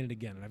to explain it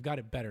again. And I've got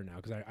it better now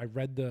because I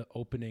read the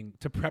opening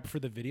to prep for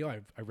the video.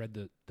 I read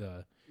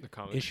the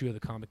comic. issue of the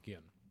comic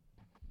again.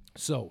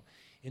 So,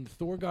 in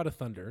Thor God of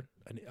Thunder,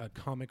 a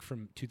comic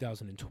from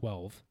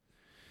 2012,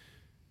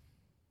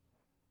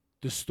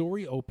 the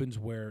story opens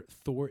where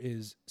Thor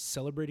is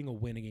celebrating a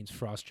win against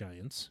frost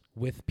giants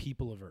with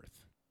people of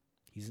Earth.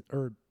 He's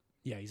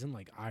in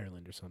like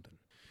Ireland or something.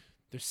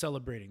 They're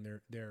celebrating.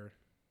 They're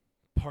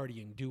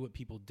partying, do what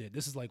people did.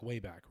 This is like way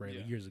back, right?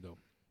 Like years ago.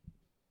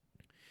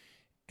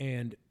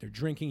 And they're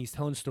drinking. He's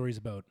telling stories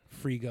about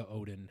Frigga,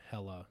 Odin,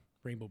 Hela,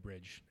 Rainbow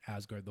Bridge,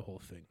 Asgard, the whole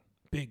thing.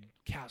 Big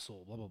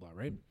castle, blah, blah, blah,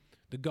 right?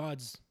 The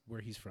gods where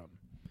he's from.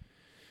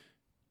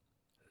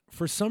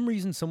 For some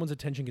reason, someone's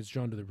attention gets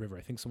drawn to the river.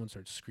 I think someone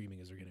starts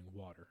screaming as they're getting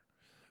water.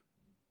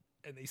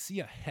 And they see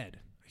a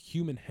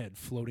human head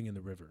floating in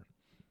the river.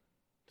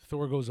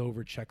 Thor goes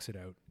over, checks it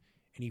out,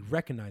 and he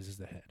recognizes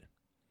the head.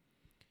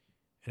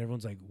 And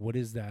everyone's like, what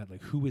is that?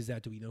 Like, who is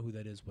that? Do we know who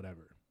that is?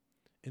 Whatever.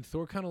 And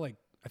Thor kind of like,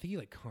 I think he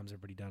like calms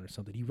everybody down or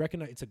something. He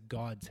recognizes it's a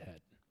god's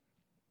head.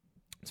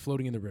 It's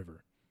floating in the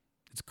river.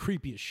 It's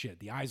creepy as shit.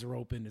 The eyes are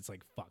open. It's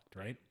like fucked,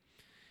 right?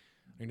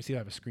 I'm going to see if I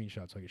have a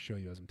screenshot so I can show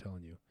you as I'm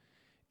telling you.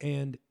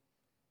 And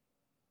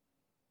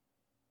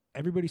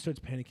everybody starts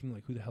panicking,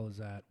 like, who the hell is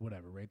that?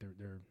 Whatever, right?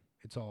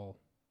 It's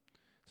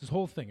this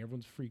whole thing.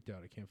 Everyone's freaked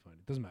out. I can't find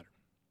it. Doesn't matter.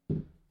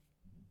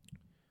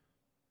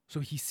 So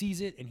he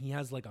sees it and he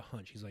has like a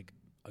hunch. He's like,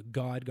 a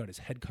god got his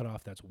head cut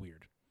off. That's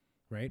weird,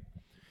 right?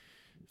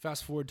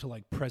 Fast forward to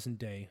like present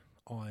day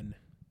on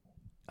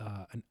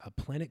a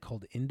planet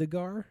called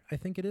Indigar, I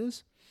think it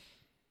is.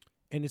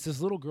 And it's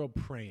this little girl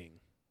praying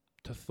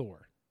to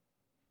Thor.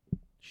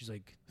 She's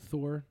like,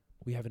 Thor,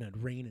 we haven't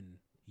had rain in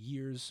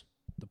years.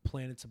 The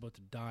planet's about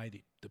to die.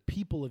 The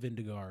people of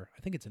Indigar,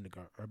 I think it's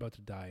Indigar, are about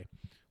to die.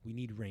 We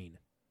need rain.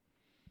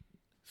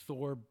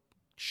 Thor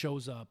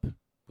shows up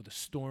with a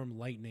storm,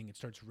 lightning. It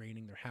starts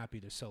raining. They're happy.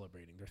 They're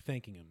celebrating. They're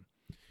thanking him.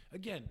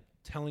 Again,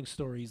 telling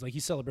stories. Like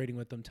he's celebrating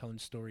with them, telling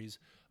stories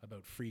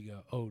about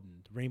Frigga,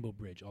 Odin, the Rainbow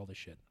Bridge, all this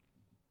shit.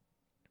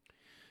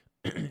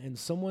 And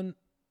someone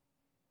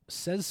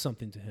says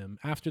something to him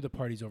after the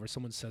party's over.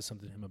 Someone says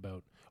something to him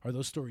about, are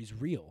those stories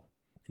real?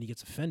 And he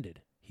gets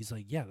offended. He's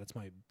like, yeah, that's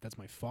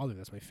my father.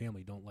 That's my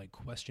family. Don't like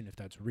question if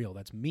that's real.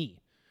 That's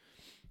me.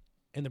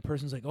 And the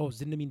person's like, oh,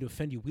 didn't mean to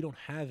offend you. We don't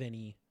have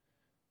any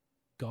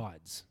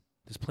gods.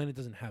 This planet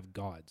doesn't have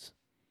gods.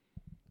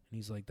 And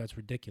he's like, that's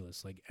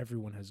ridiculous. Like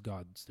everyone has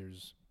gods.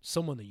 There's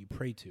someone that you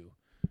pray to.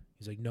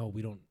 He's like, no,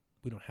 we don't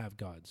have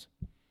gods.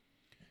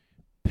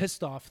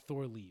 Pissed off,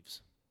 Thor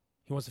leaves.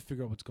 He wants to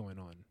figure out what's going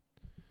on.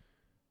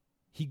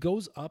 He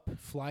goes up,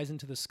 flies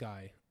into the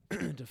sky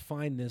to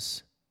find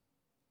this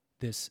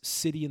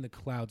city in the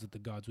clouds that the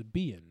gods would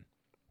be in.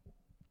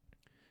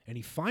 And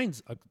he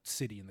finds a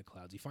city in the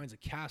clouds. He finds a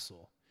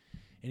castle.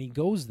 And he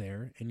goes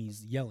there and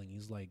he's yelling.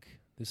 He's like,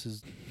 this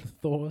is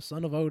Thor,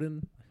 son of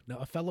Odin,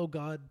 a fellow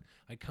god.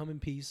 I come in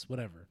peace,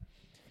 whatever.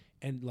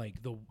 And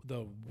like the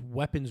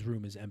weapons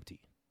room is empty.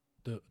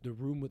 The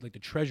room with like the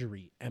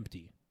treasury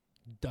empty.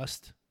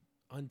 Dust,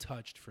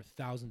 untouched for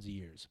thousands of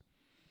years.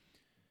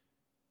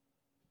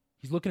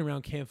 He's looking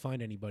around, can't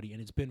find anybody,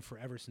 and it's been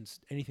forever since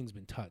anything's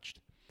been touched.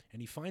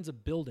 And he finds a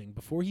building.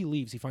 Before he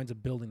leaves, he finds a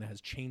building that has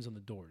chains on the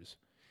doors.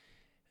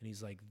 And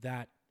he's like,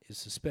 that is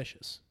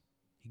suspicious.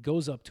 He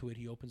goes up to it,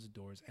 he opens the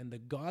doors, and the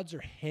gods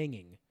are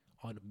hanging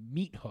on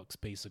meat hooks,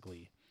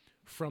 basically,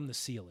 from the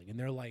ceiling. And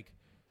they're like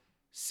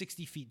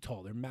 60 feet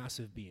tall. They're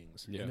massive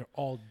beings. Yeah. And they're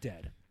all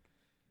dead.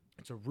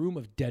 It's a room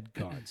of dead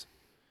gods.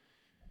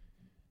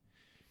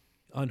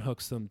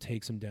 Unhooks them,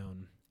 takes them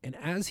down. And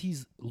as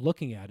he's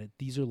looking at it,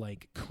 these are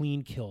like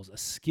clean kills. A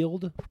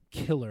skilled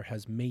killer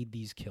has made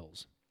these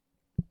kills.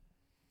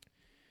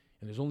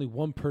 And there's only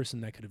one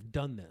person that could have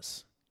done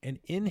this. And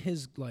in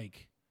his,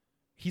 like,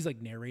 he's like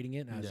narrating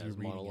it as you're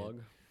reading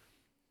monologue.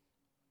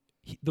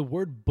 it. The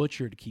word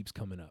butchered keeps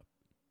coming up.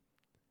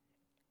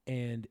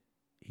 And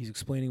he's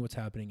explaining what's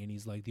happening. And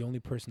he's like, the only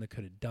person that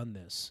could have done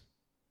this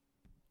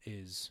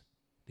is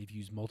they've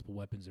used multiple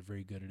weapons. They're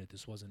very good at it.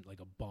 This wasn't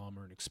like a bomb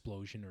or an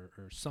explosion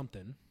or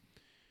something. And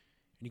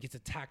he gets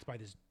attacked by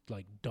this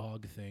like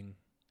dog thing.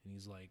 And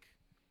he's like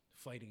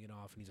fighting it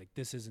off. And he's like,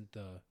 this isn't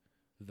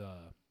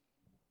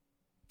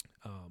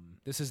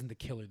this isn't the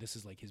killer. This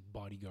is like his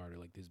bodyguard or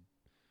like his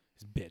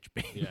bitch,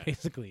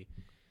 basically.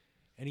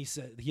 And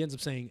he ends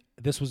up saying,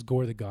 this was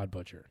Gore the God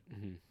Butcher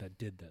that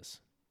did this.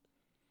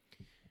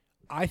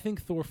 I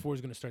think Thor 4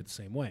 is going to start the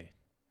same way.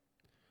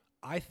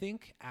 I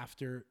think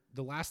after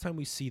the last time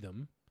we see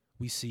them,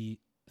 we see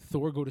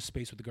Thor go to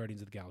space with the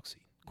Guardians of the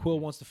Galaxy. Quill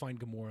wants to find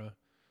Gamora.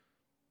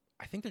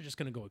 I think they're just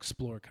going to go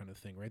explore kind of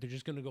thing, right? They're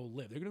just going to go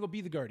live. They're going to go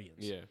be the Guardians.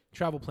 Yeah.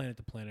 Travel planet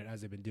to planet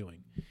as they've been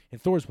doing.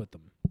 And Thor's with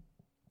them.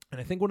 And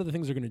I think one of the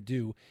things they're going to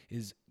do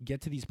is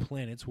get to these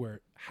planets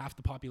where half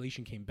the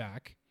population came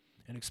back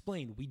and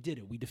explain, we did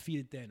it. We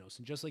defeated Thanos.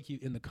 And just like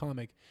in the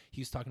comic,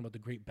 he's talking about the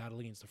great battle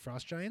against the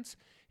Frost Giants.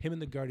 Him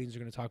and the Guardians are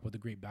going to talk about the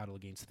great battle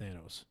against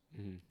Thanos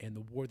and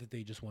the war that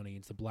they just won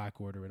against the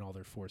Black Order and all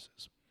their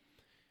forces.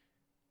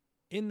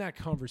 In that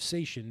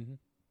conversation,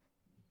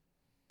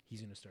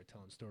 he's going to start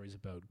telling stories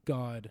about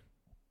God,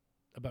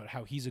 about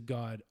how he's a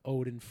god,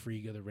 Odin,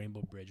 Frigga, the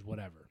Rainbow Bridge,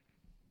 whatever.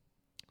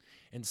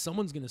 And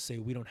someone's going to say,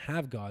 we don't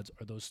have gods.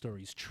 Are those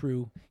stories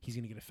true? He's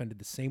going to get offended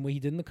the same way he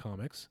did in the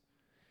comics.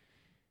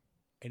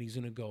 And he's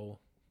going to go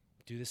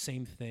do the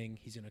same thing.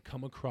 He's going to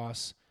come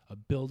across a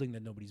building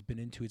that nobody's been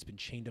into. It's been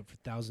chained up for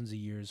thousands of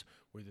years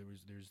where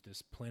there's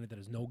this planet that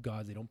has no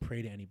gods. They don't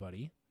pray to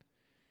anybody.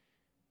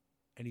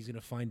 And he's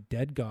going to find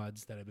dead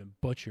gods that have been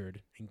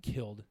butchered and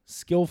killed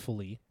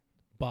skillfully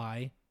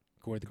by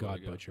Gore the God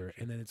Butcher,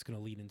 and then it's going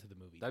to lead into the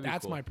movie.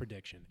 That's cool. My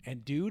prediction.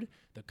 And, dude,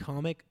 the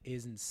comic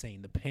is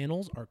insane. The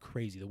panels are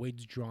crazy. The way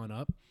it's drawn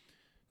up,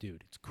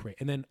 dude, it's crazy.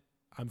 And then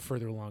I'm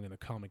further along in the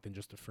comic than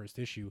just the first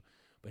issue,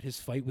 but his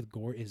fight with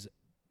Gore is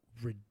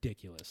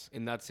ridiculous.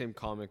 In that same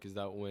comic, is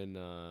that when,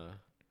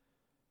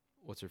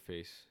 what's her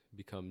face,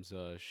 becomes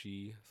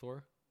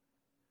she-Thor?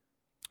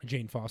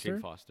 Jane Foster?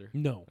 Jane Foster.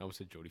 No. I almost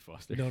said Jodie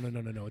Foster.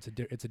 No.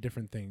 It's a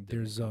different thing.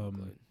 There's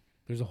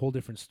a whole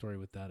different story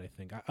with that, I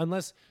think.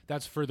 Unless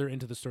that's further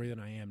into the story than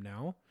I am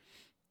now.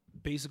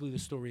 Basically, the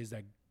story is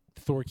that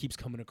Thor keeps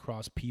coming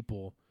across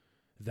people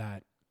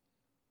that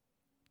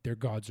their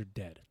gods are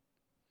dead.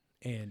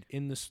 And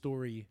in the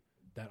story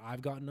that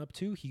I've gotten up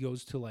to, he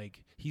goes to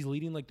he's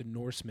leading the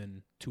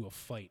Norsemen to a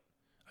fight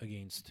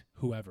against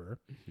whoever.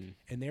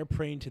 And they're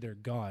praying to their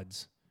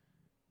gods.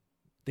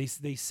 They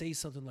say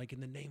something like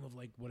in the name of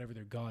whatever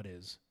their god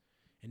is.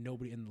 And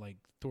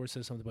Thor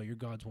says something about your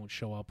gods won't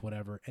show up,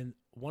 whatever. And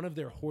one of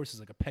their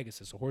horses, like a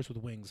Pegasus, a horse with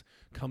wings,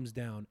 comes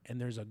down,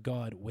 and there's a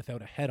god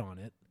without a head on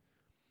it,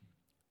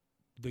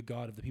 the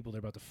god of the people they're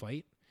about to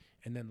fight.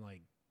 And then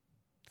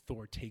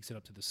Thor takes it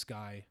up to the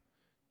sky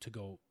to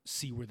go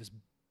see where this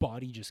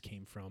body just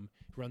came from.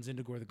 Runs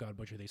into Gore the God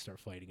Butcher. They start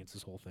fighting. It's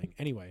this whole thing.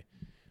 Anyway,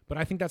 but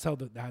I think that's how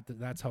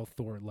that's how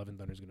Thor: Love and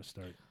Thunder is going to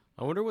start.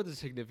 I wonder what the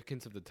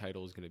significance of the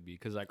title is going to be,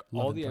 because like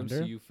Love all and the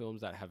Thunder? MCU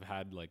films that have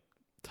had like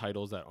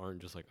titles that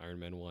aren't just like Iron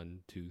Man 1,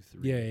 2,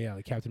 3 Yeah,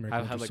 like Captain America,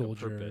 have had Winter like a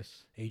Soldier,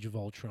 purpose. Age of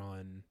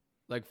Ultron.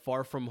 Like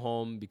Far From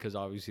Home, because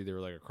obviously they were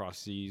like across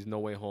seas. No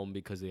Way Home,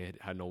 because they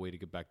had no way to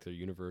get back to their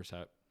universe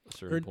at a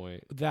certain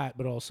point. That,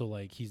 but also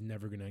like he's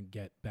never gonna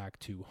get back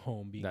to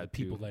home, being the That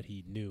people too. that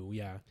he knew.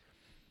 Yeah,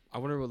 I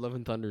wonder what Love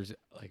and Thunder's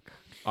like.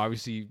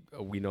 Obviously,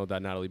 we know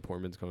that Natalie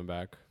Portman's coming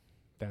back,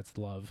 that's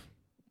love.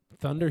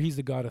 Thunder, he's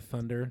the god of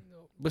thunder.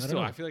 but I don't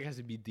still, know. I feel like it has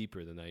to be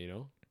deeper than that. You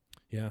know?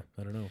 Yeah,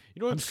 I don't know.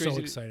 You know I'm what's so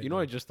crazy? excited, You know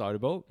what I though. just thought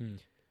about? Hmm.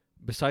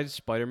 Besides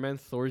Spider-Man,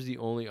 Thor's the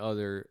only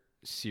other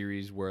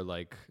series where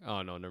like,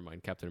 oh no, never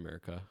mind. Captain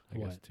America, I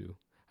guess What? too.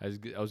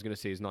 I was gonna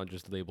say it's not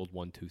just labeled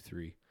 1, 2,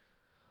 3.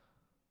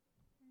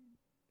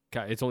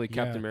 It's only Yeah.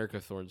 Captain America,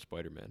 Thor, and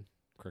Spider-Man.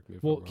 Correct me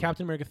if Well, I'm wrong.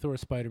 Captain America, Thor,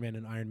 Spider-Man,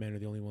 and Iron Man are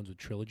the only ones with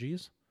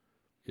trilogies.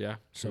 Yeah.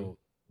 So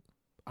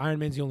Iron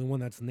Man's the only one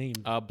that's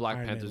named. Black Iron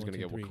Man Panther's 1, gonna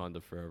 2, get 3.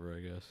 Wakanda forever, I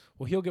guess.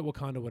 Well, he'll get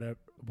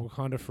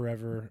Wakanda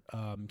forever.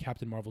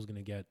 Captain Marvel's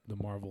gonna get the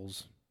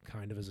Marvels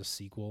kind of as a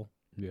sequel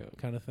Yeah.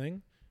 kind of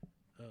thing.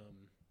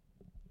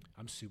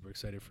 I'm super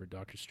excited for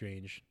Doctor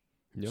Strange.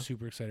 Yeah.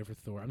 Super excited for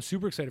Thor. I'm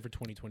super excited for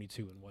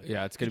 2022 and what.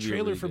 Yeah, it's The gonna be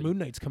trailer really for good. Moon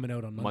Knight's coming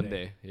out on Monday.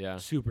 Monday. Yeah.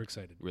 Super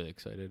excited. Really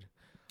excited.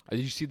 Did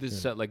you see this Yeah.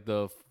 set like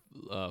the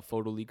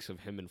photo leaks of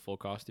him in full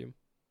costume?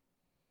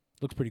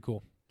 Looks pretty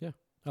cool. Yeah.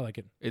 I like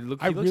it. He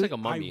looks like a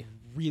mummy. I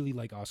really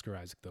like Oscar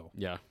Isaac though.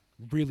 Yeah.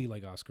 Really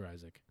like Oscar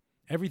Isaac.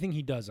 Everything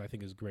he does, I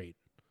think, is great.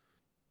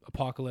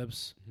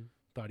 Apocalypse, Mhm.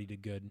 thought he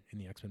did good in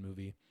the X-Men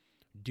movie.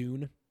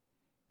 Dune,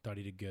 thought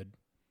he did good.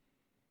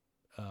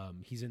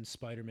 He's in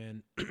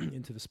Spider-Man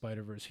Into the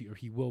Spider-Verse, or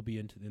he will be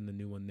in the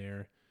new one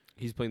there,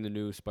 He's playing the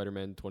new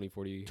Spider-Man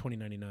 2040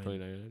 2099.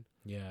 2099.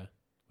 Yeah,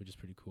 which is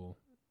pretty cool.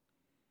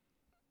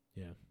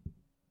 Yeah,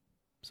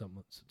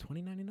 something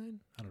 2099.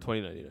 I don't know.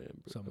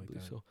 2099. Something I like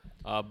believe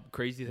that. so.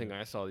 Crazy thing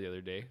I saw the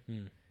other day.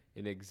 Hmm.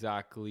 In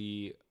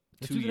exactly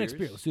Let's 2 do the years. next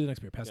beer. Let's do the next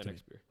beer. Pass Yeah, to me.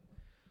 next beer.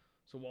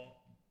 So,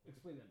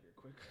 explain that beer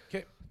quick.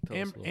 'Kay. Tell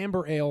us a little.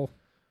 Amber Ale,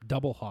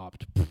 double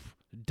hopped.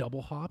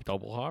 Double hopped.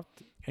 Double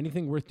hopped.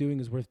 Anything worth doing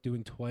is worth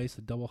doing twice.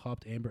 The double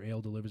hopped amber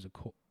ale delivers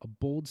a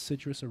bold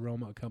citrus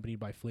aroma accompanied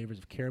by flavors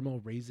of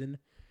caramel, raisin,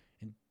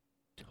 and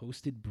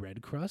toasted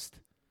bread crust.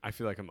 I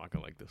feel like I'm not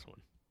gonna like this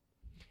one.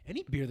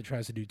 Any beer that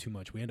tries to do too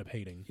much, we end up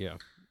hating. Yeah.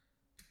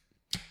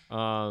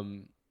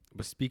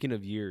 But speaking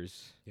of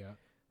years, Yeah.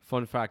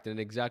 fun fact: in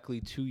exactly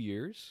 2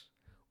 years,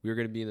 we are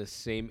gonna be in the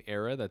same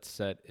era that's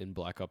set in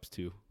Black Ops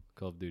 2,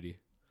 Call of Duty.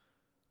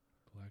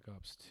 Black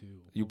Ops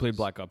 2. You played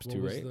Black Ops what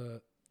 2, was right?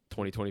 the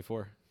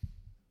 2024.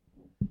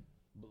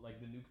 But like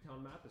the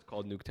Nuketown map is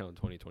called Nuketown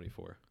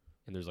 2024,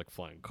 and there's like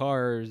flying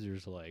cars.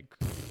 There's like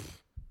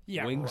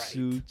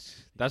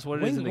wingsuits. That's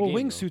what it is in the game. though.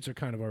 Wingsuits are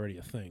kind of already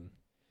a thing.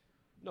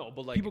 No,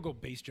 but like People go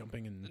base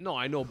jumping and no,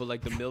 I know, but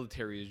like the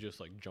military is just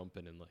like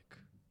jumping and like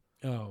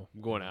oh,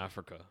 I'm going to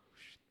Africa.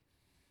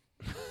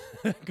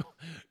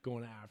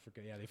 going to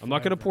Africa. Yeah, I'm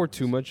not gonna pour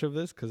too much of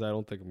this because I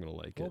don't think I'm gonna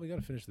like Well, it. we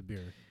gotta finish the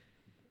beer.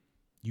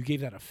 You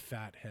gave that a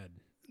fat head.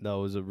 That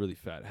was a really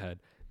fat head.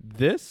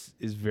 This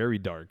is very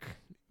dark.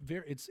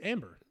 It's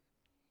amber.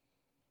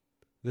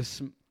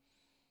 This,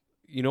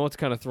 you know what's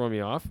kind of throwing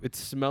me off? It's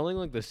smelling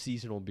like the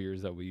seasonal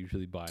beers that we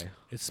usually buy.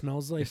 It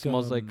smells like. It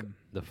smells like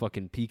the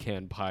fucking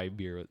pecan pie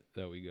beer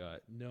that we got.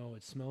 No,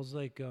 it smells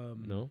like.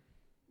 No?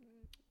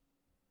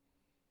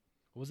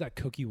 What was that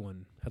cookie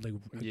one? Had like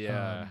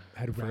Yeah,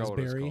 had I forgot what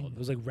it was raspberry. called. It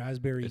was like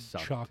raspberry It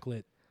sucked.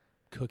 chocolate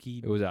cookie.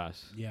 It was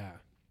ass. Yeah.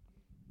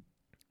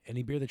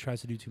 Any beer that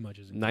tries to do too much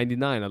is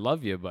 99. I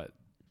love you, but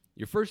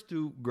your first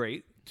two,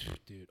 great.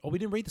 dude. Oh, we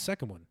didn't rate the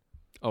second one.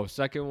 Oh,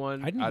 second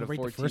one I didn't out even of rate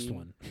 14. the first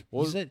one.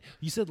 What was-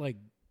 You said like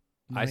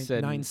I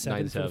said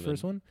 9.7 for the 9.7.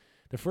 first one.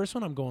 The first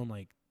one I'm going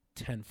like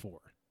 10.4.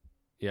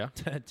 Yeah?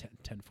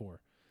 10.4.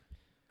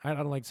 I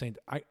don't like saying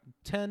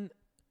 10.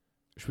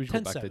 Should we just go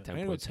 10.7. back to I'm 10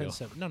 gonna go point scale?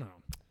 10.7. No.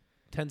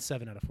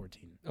 10.7 out of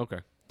 14. Okay.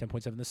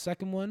 10.7. The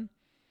second one,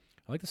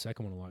 I like the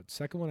second one a lot.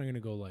 Second one, I'm gonna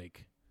go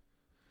like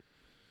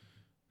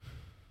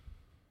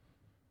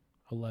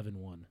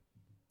 11.1.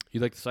 You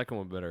like the second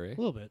one better, eh?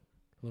 A little bit.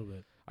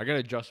 I gotta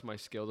adjust my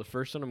scale. The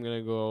first one I'm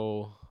gonna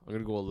go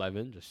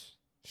 11, just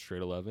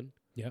straight 11.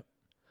 Yep.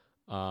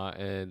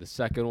 And the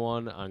second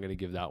one I'm gonna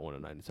give that one a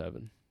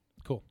 9.7.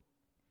 Cool.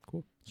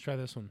 Let's try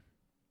this one.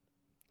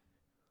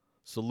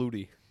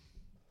 Saluti.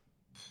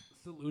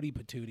 Saluti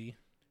patootie.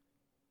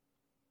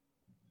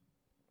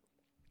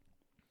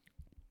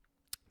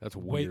 That's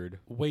weird.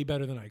 Way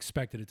better than I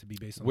expected it to be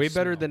based on Way the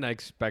better smell. than I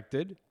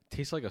expected.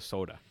 Tastes like a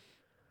soda.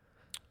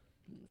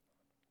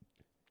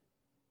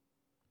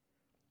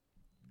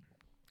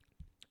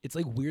 It's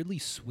like weirdly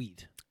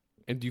sweet.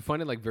 And do you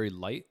find it like very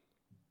light?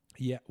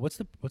 Yeah. What's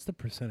the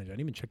percentage? I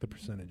didn't even check the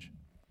percentage.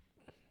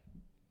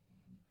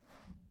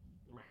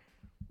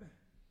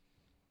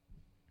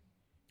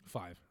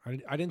 Five.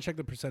 I didn't check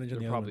the percentage on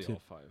They're the other one probably too. all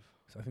 5.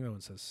 'Cause I think that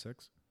one says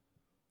 6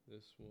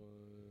 This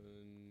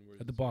one where's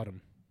at the it?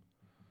 bottom.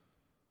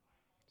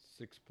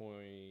 6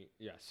 point.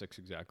 Yeah, 6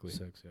 exactly.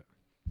 6. Yeah.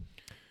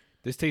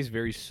 This tastes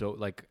very so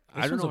like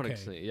I This don't know one's how to okay.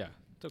 explain. Yeah,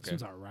 it's This okay.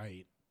 one's all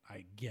right,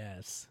 I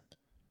guess.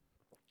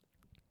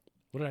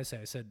 What did I say?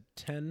 I said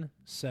 10,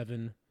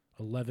 7,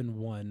 11,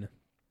 1.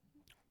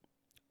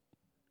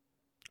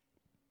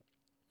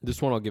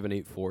 This one I'll give an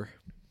 8.4.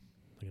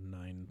 Like a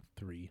 9,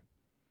 3.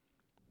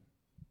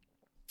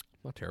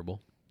 Not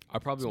terrible. I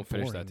probably It's won't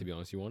finish that, boring. to be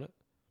honest. You want it?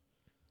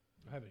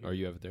 I have it Or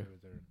you have it there?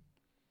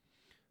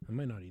 I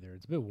might not either.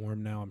 It's a bit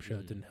warm now. I'm sure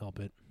that didn't help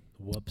it.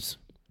 Whoops.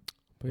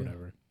 But yeah.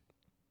 Whatever.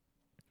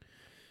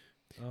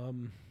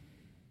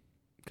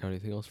 Got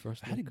anything else for us?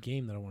 I had a Nick?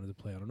 game that I wanted to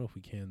play. I don't know if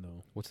we can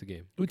though. What's the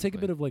game? It would take a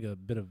Play.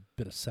 bit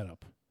of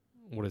setup.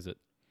 What is it?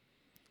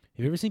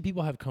 Have you ever seen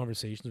people have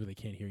conversations where they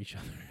can't hear each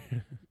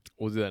other?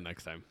 We'll do that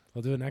next time.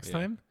 We'll do it next Yeah.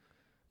 time.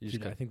 You just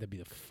Dude, I got, think that'd be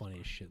the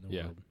funniest shit in the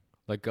Yeah. world.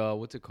 like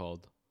what's it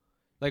called?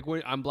 Like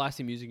when I'm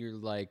blasting music, you're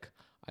like,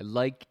 I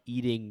like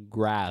eating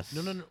grass.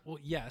 No. Well,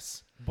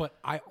 yes, but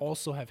I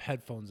also have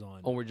headphones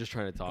on. Oh, we're just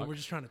trying to talk. And we're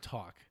just trying to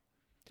talk.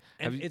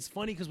 Have And you- it's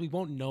funny because we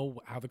won't know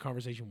how the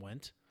conversation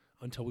went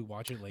until we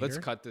watch it later. Let's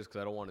cut this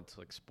because I don't want it to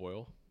like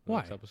spoil the Why?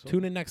 next episode.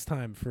 Tune in next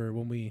time for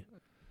when we.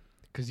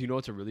 Because you know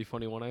what's a really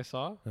funny one I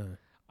saw?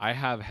 I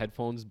have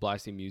headphones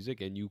blasting music,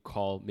 and you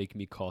make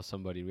me call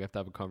somebody. We have to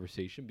have a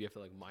conversation, but you have to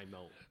like mime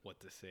out what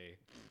to say.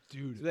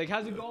 Dude. So like,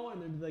 how's it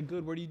going? And be like,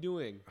 good. What are you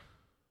doing?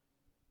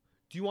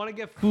 Do you want to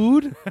get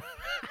food?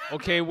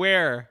 Okay,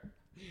 where?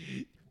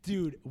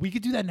 Dude, we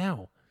could do that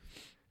now.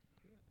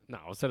 No,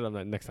 I'll set it up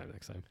next time.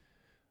 Next time.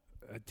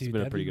 Dude, been a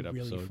that'd pretty be good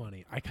really episode.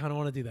 funny. I kind of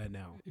want to do that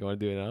now. You want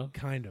to do it now?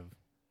 Kind of.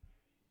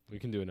 We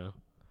can do it now.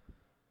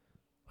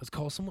 Let's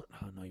call someone.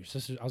 Oh no, your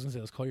sister. I was gonna say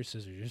let's call your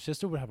sister. Your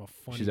sister would have a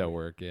funny. She's at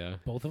work. Yeah.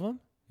 Both of them.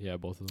 Yeah,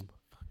 both of them.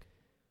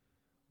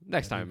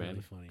 Next That'd time, be man.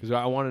 really funny. Because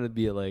I wanted to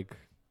be like,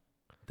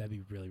 That'd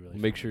be really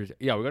make funny. sure.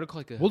 Yeah, we're gonna call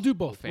like a. We'll do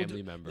both. We'll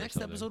family do- member. or Next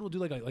something. episode, we'll do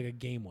like a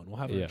game one. We'll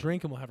have Yeah. a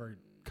drink and we'll have our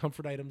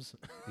comfort items.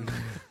 And Are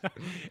then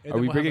we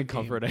we'll have a bringing game.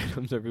 comfort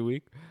items every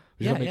week?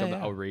 We Yeah, should make yeah, them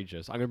yeah.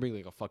 outrageous. I'm gonna bring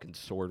like a fucking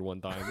sword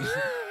one time.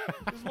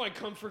 This is my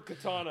comfort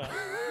katana.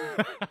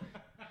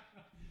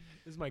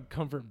 This is my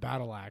comfort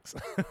battle axe.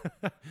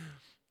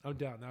 I'm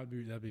down.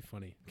 That'd be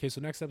funny. Okay, so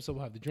next episode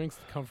we'll have the drinks,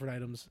 the comfort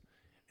items,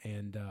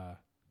 and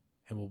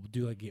we'll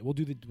do like we'll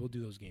do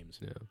those games.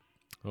 Yeah.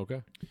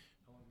 Okay.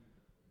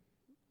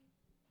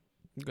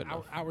 Good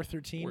enough. Hour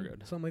 13, We're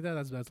good. something like that.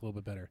 That's a little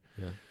bit better.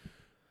 Yeah.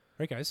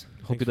 Right, guys.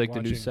 Hope Thanks you for liked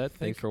the new watching. set.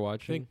 Thanks for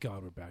watching. Thank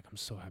God we're back. I'm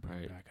so happy we're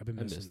Right. back. I've been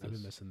I missing. missed I've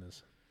been this. missing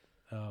this.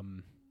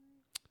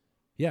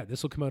 Yeah,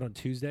 this will come out on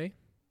Tuesday.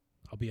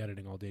 I'll be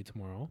editing all day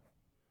tomorrow.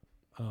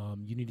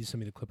 You need to send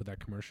me the clip of that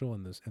commercial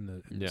and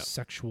the Yeah.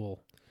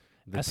 sexual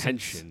The essence.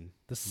 tension.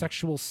 the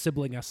sexual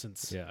sibling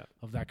essence Yeah.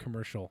 of that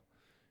commercial.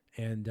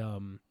 And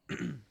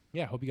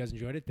yeah, hope you guys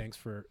enjoyed it. Thanks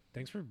for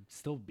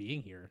still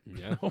being here.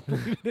 Yeah.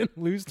 Hopefully we didn't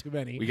lose too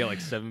many. We got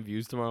like 7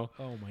 views tomorrow.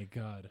 Oh my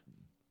God.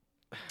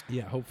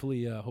 Yeah,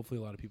 hopefully a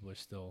lot of people are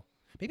still.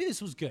 Maybe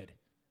this was good.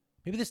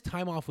 Maybe this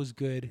time off was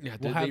good. Yeah.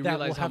 We'll Did have they that.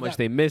 realize We'll how have much that.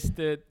 they missed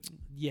it?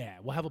 Yeah,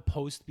 we'll have a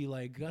post be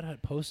like, God, I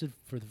posted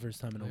for the first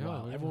time in a Yeah,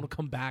 while. yeah. Everyone will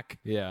come back.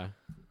 Yeah.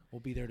 We'll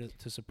be there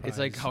to surprise. It's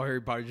like how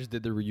everybody just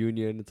did the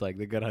reunion. It's like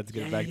they gotta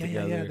get back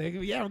together.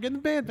 Yeah, we're getting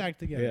the band back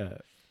together. Yeah.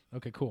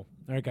 Okay, cool.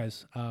 All right,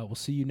 guys. We'll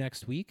see you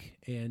next week,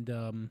 and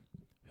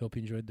hope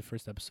you enjoyed the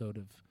first episode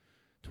of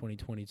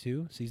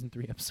 2022, season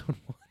 3, episode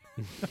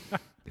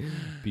 1.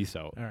 Peace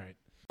out. All right.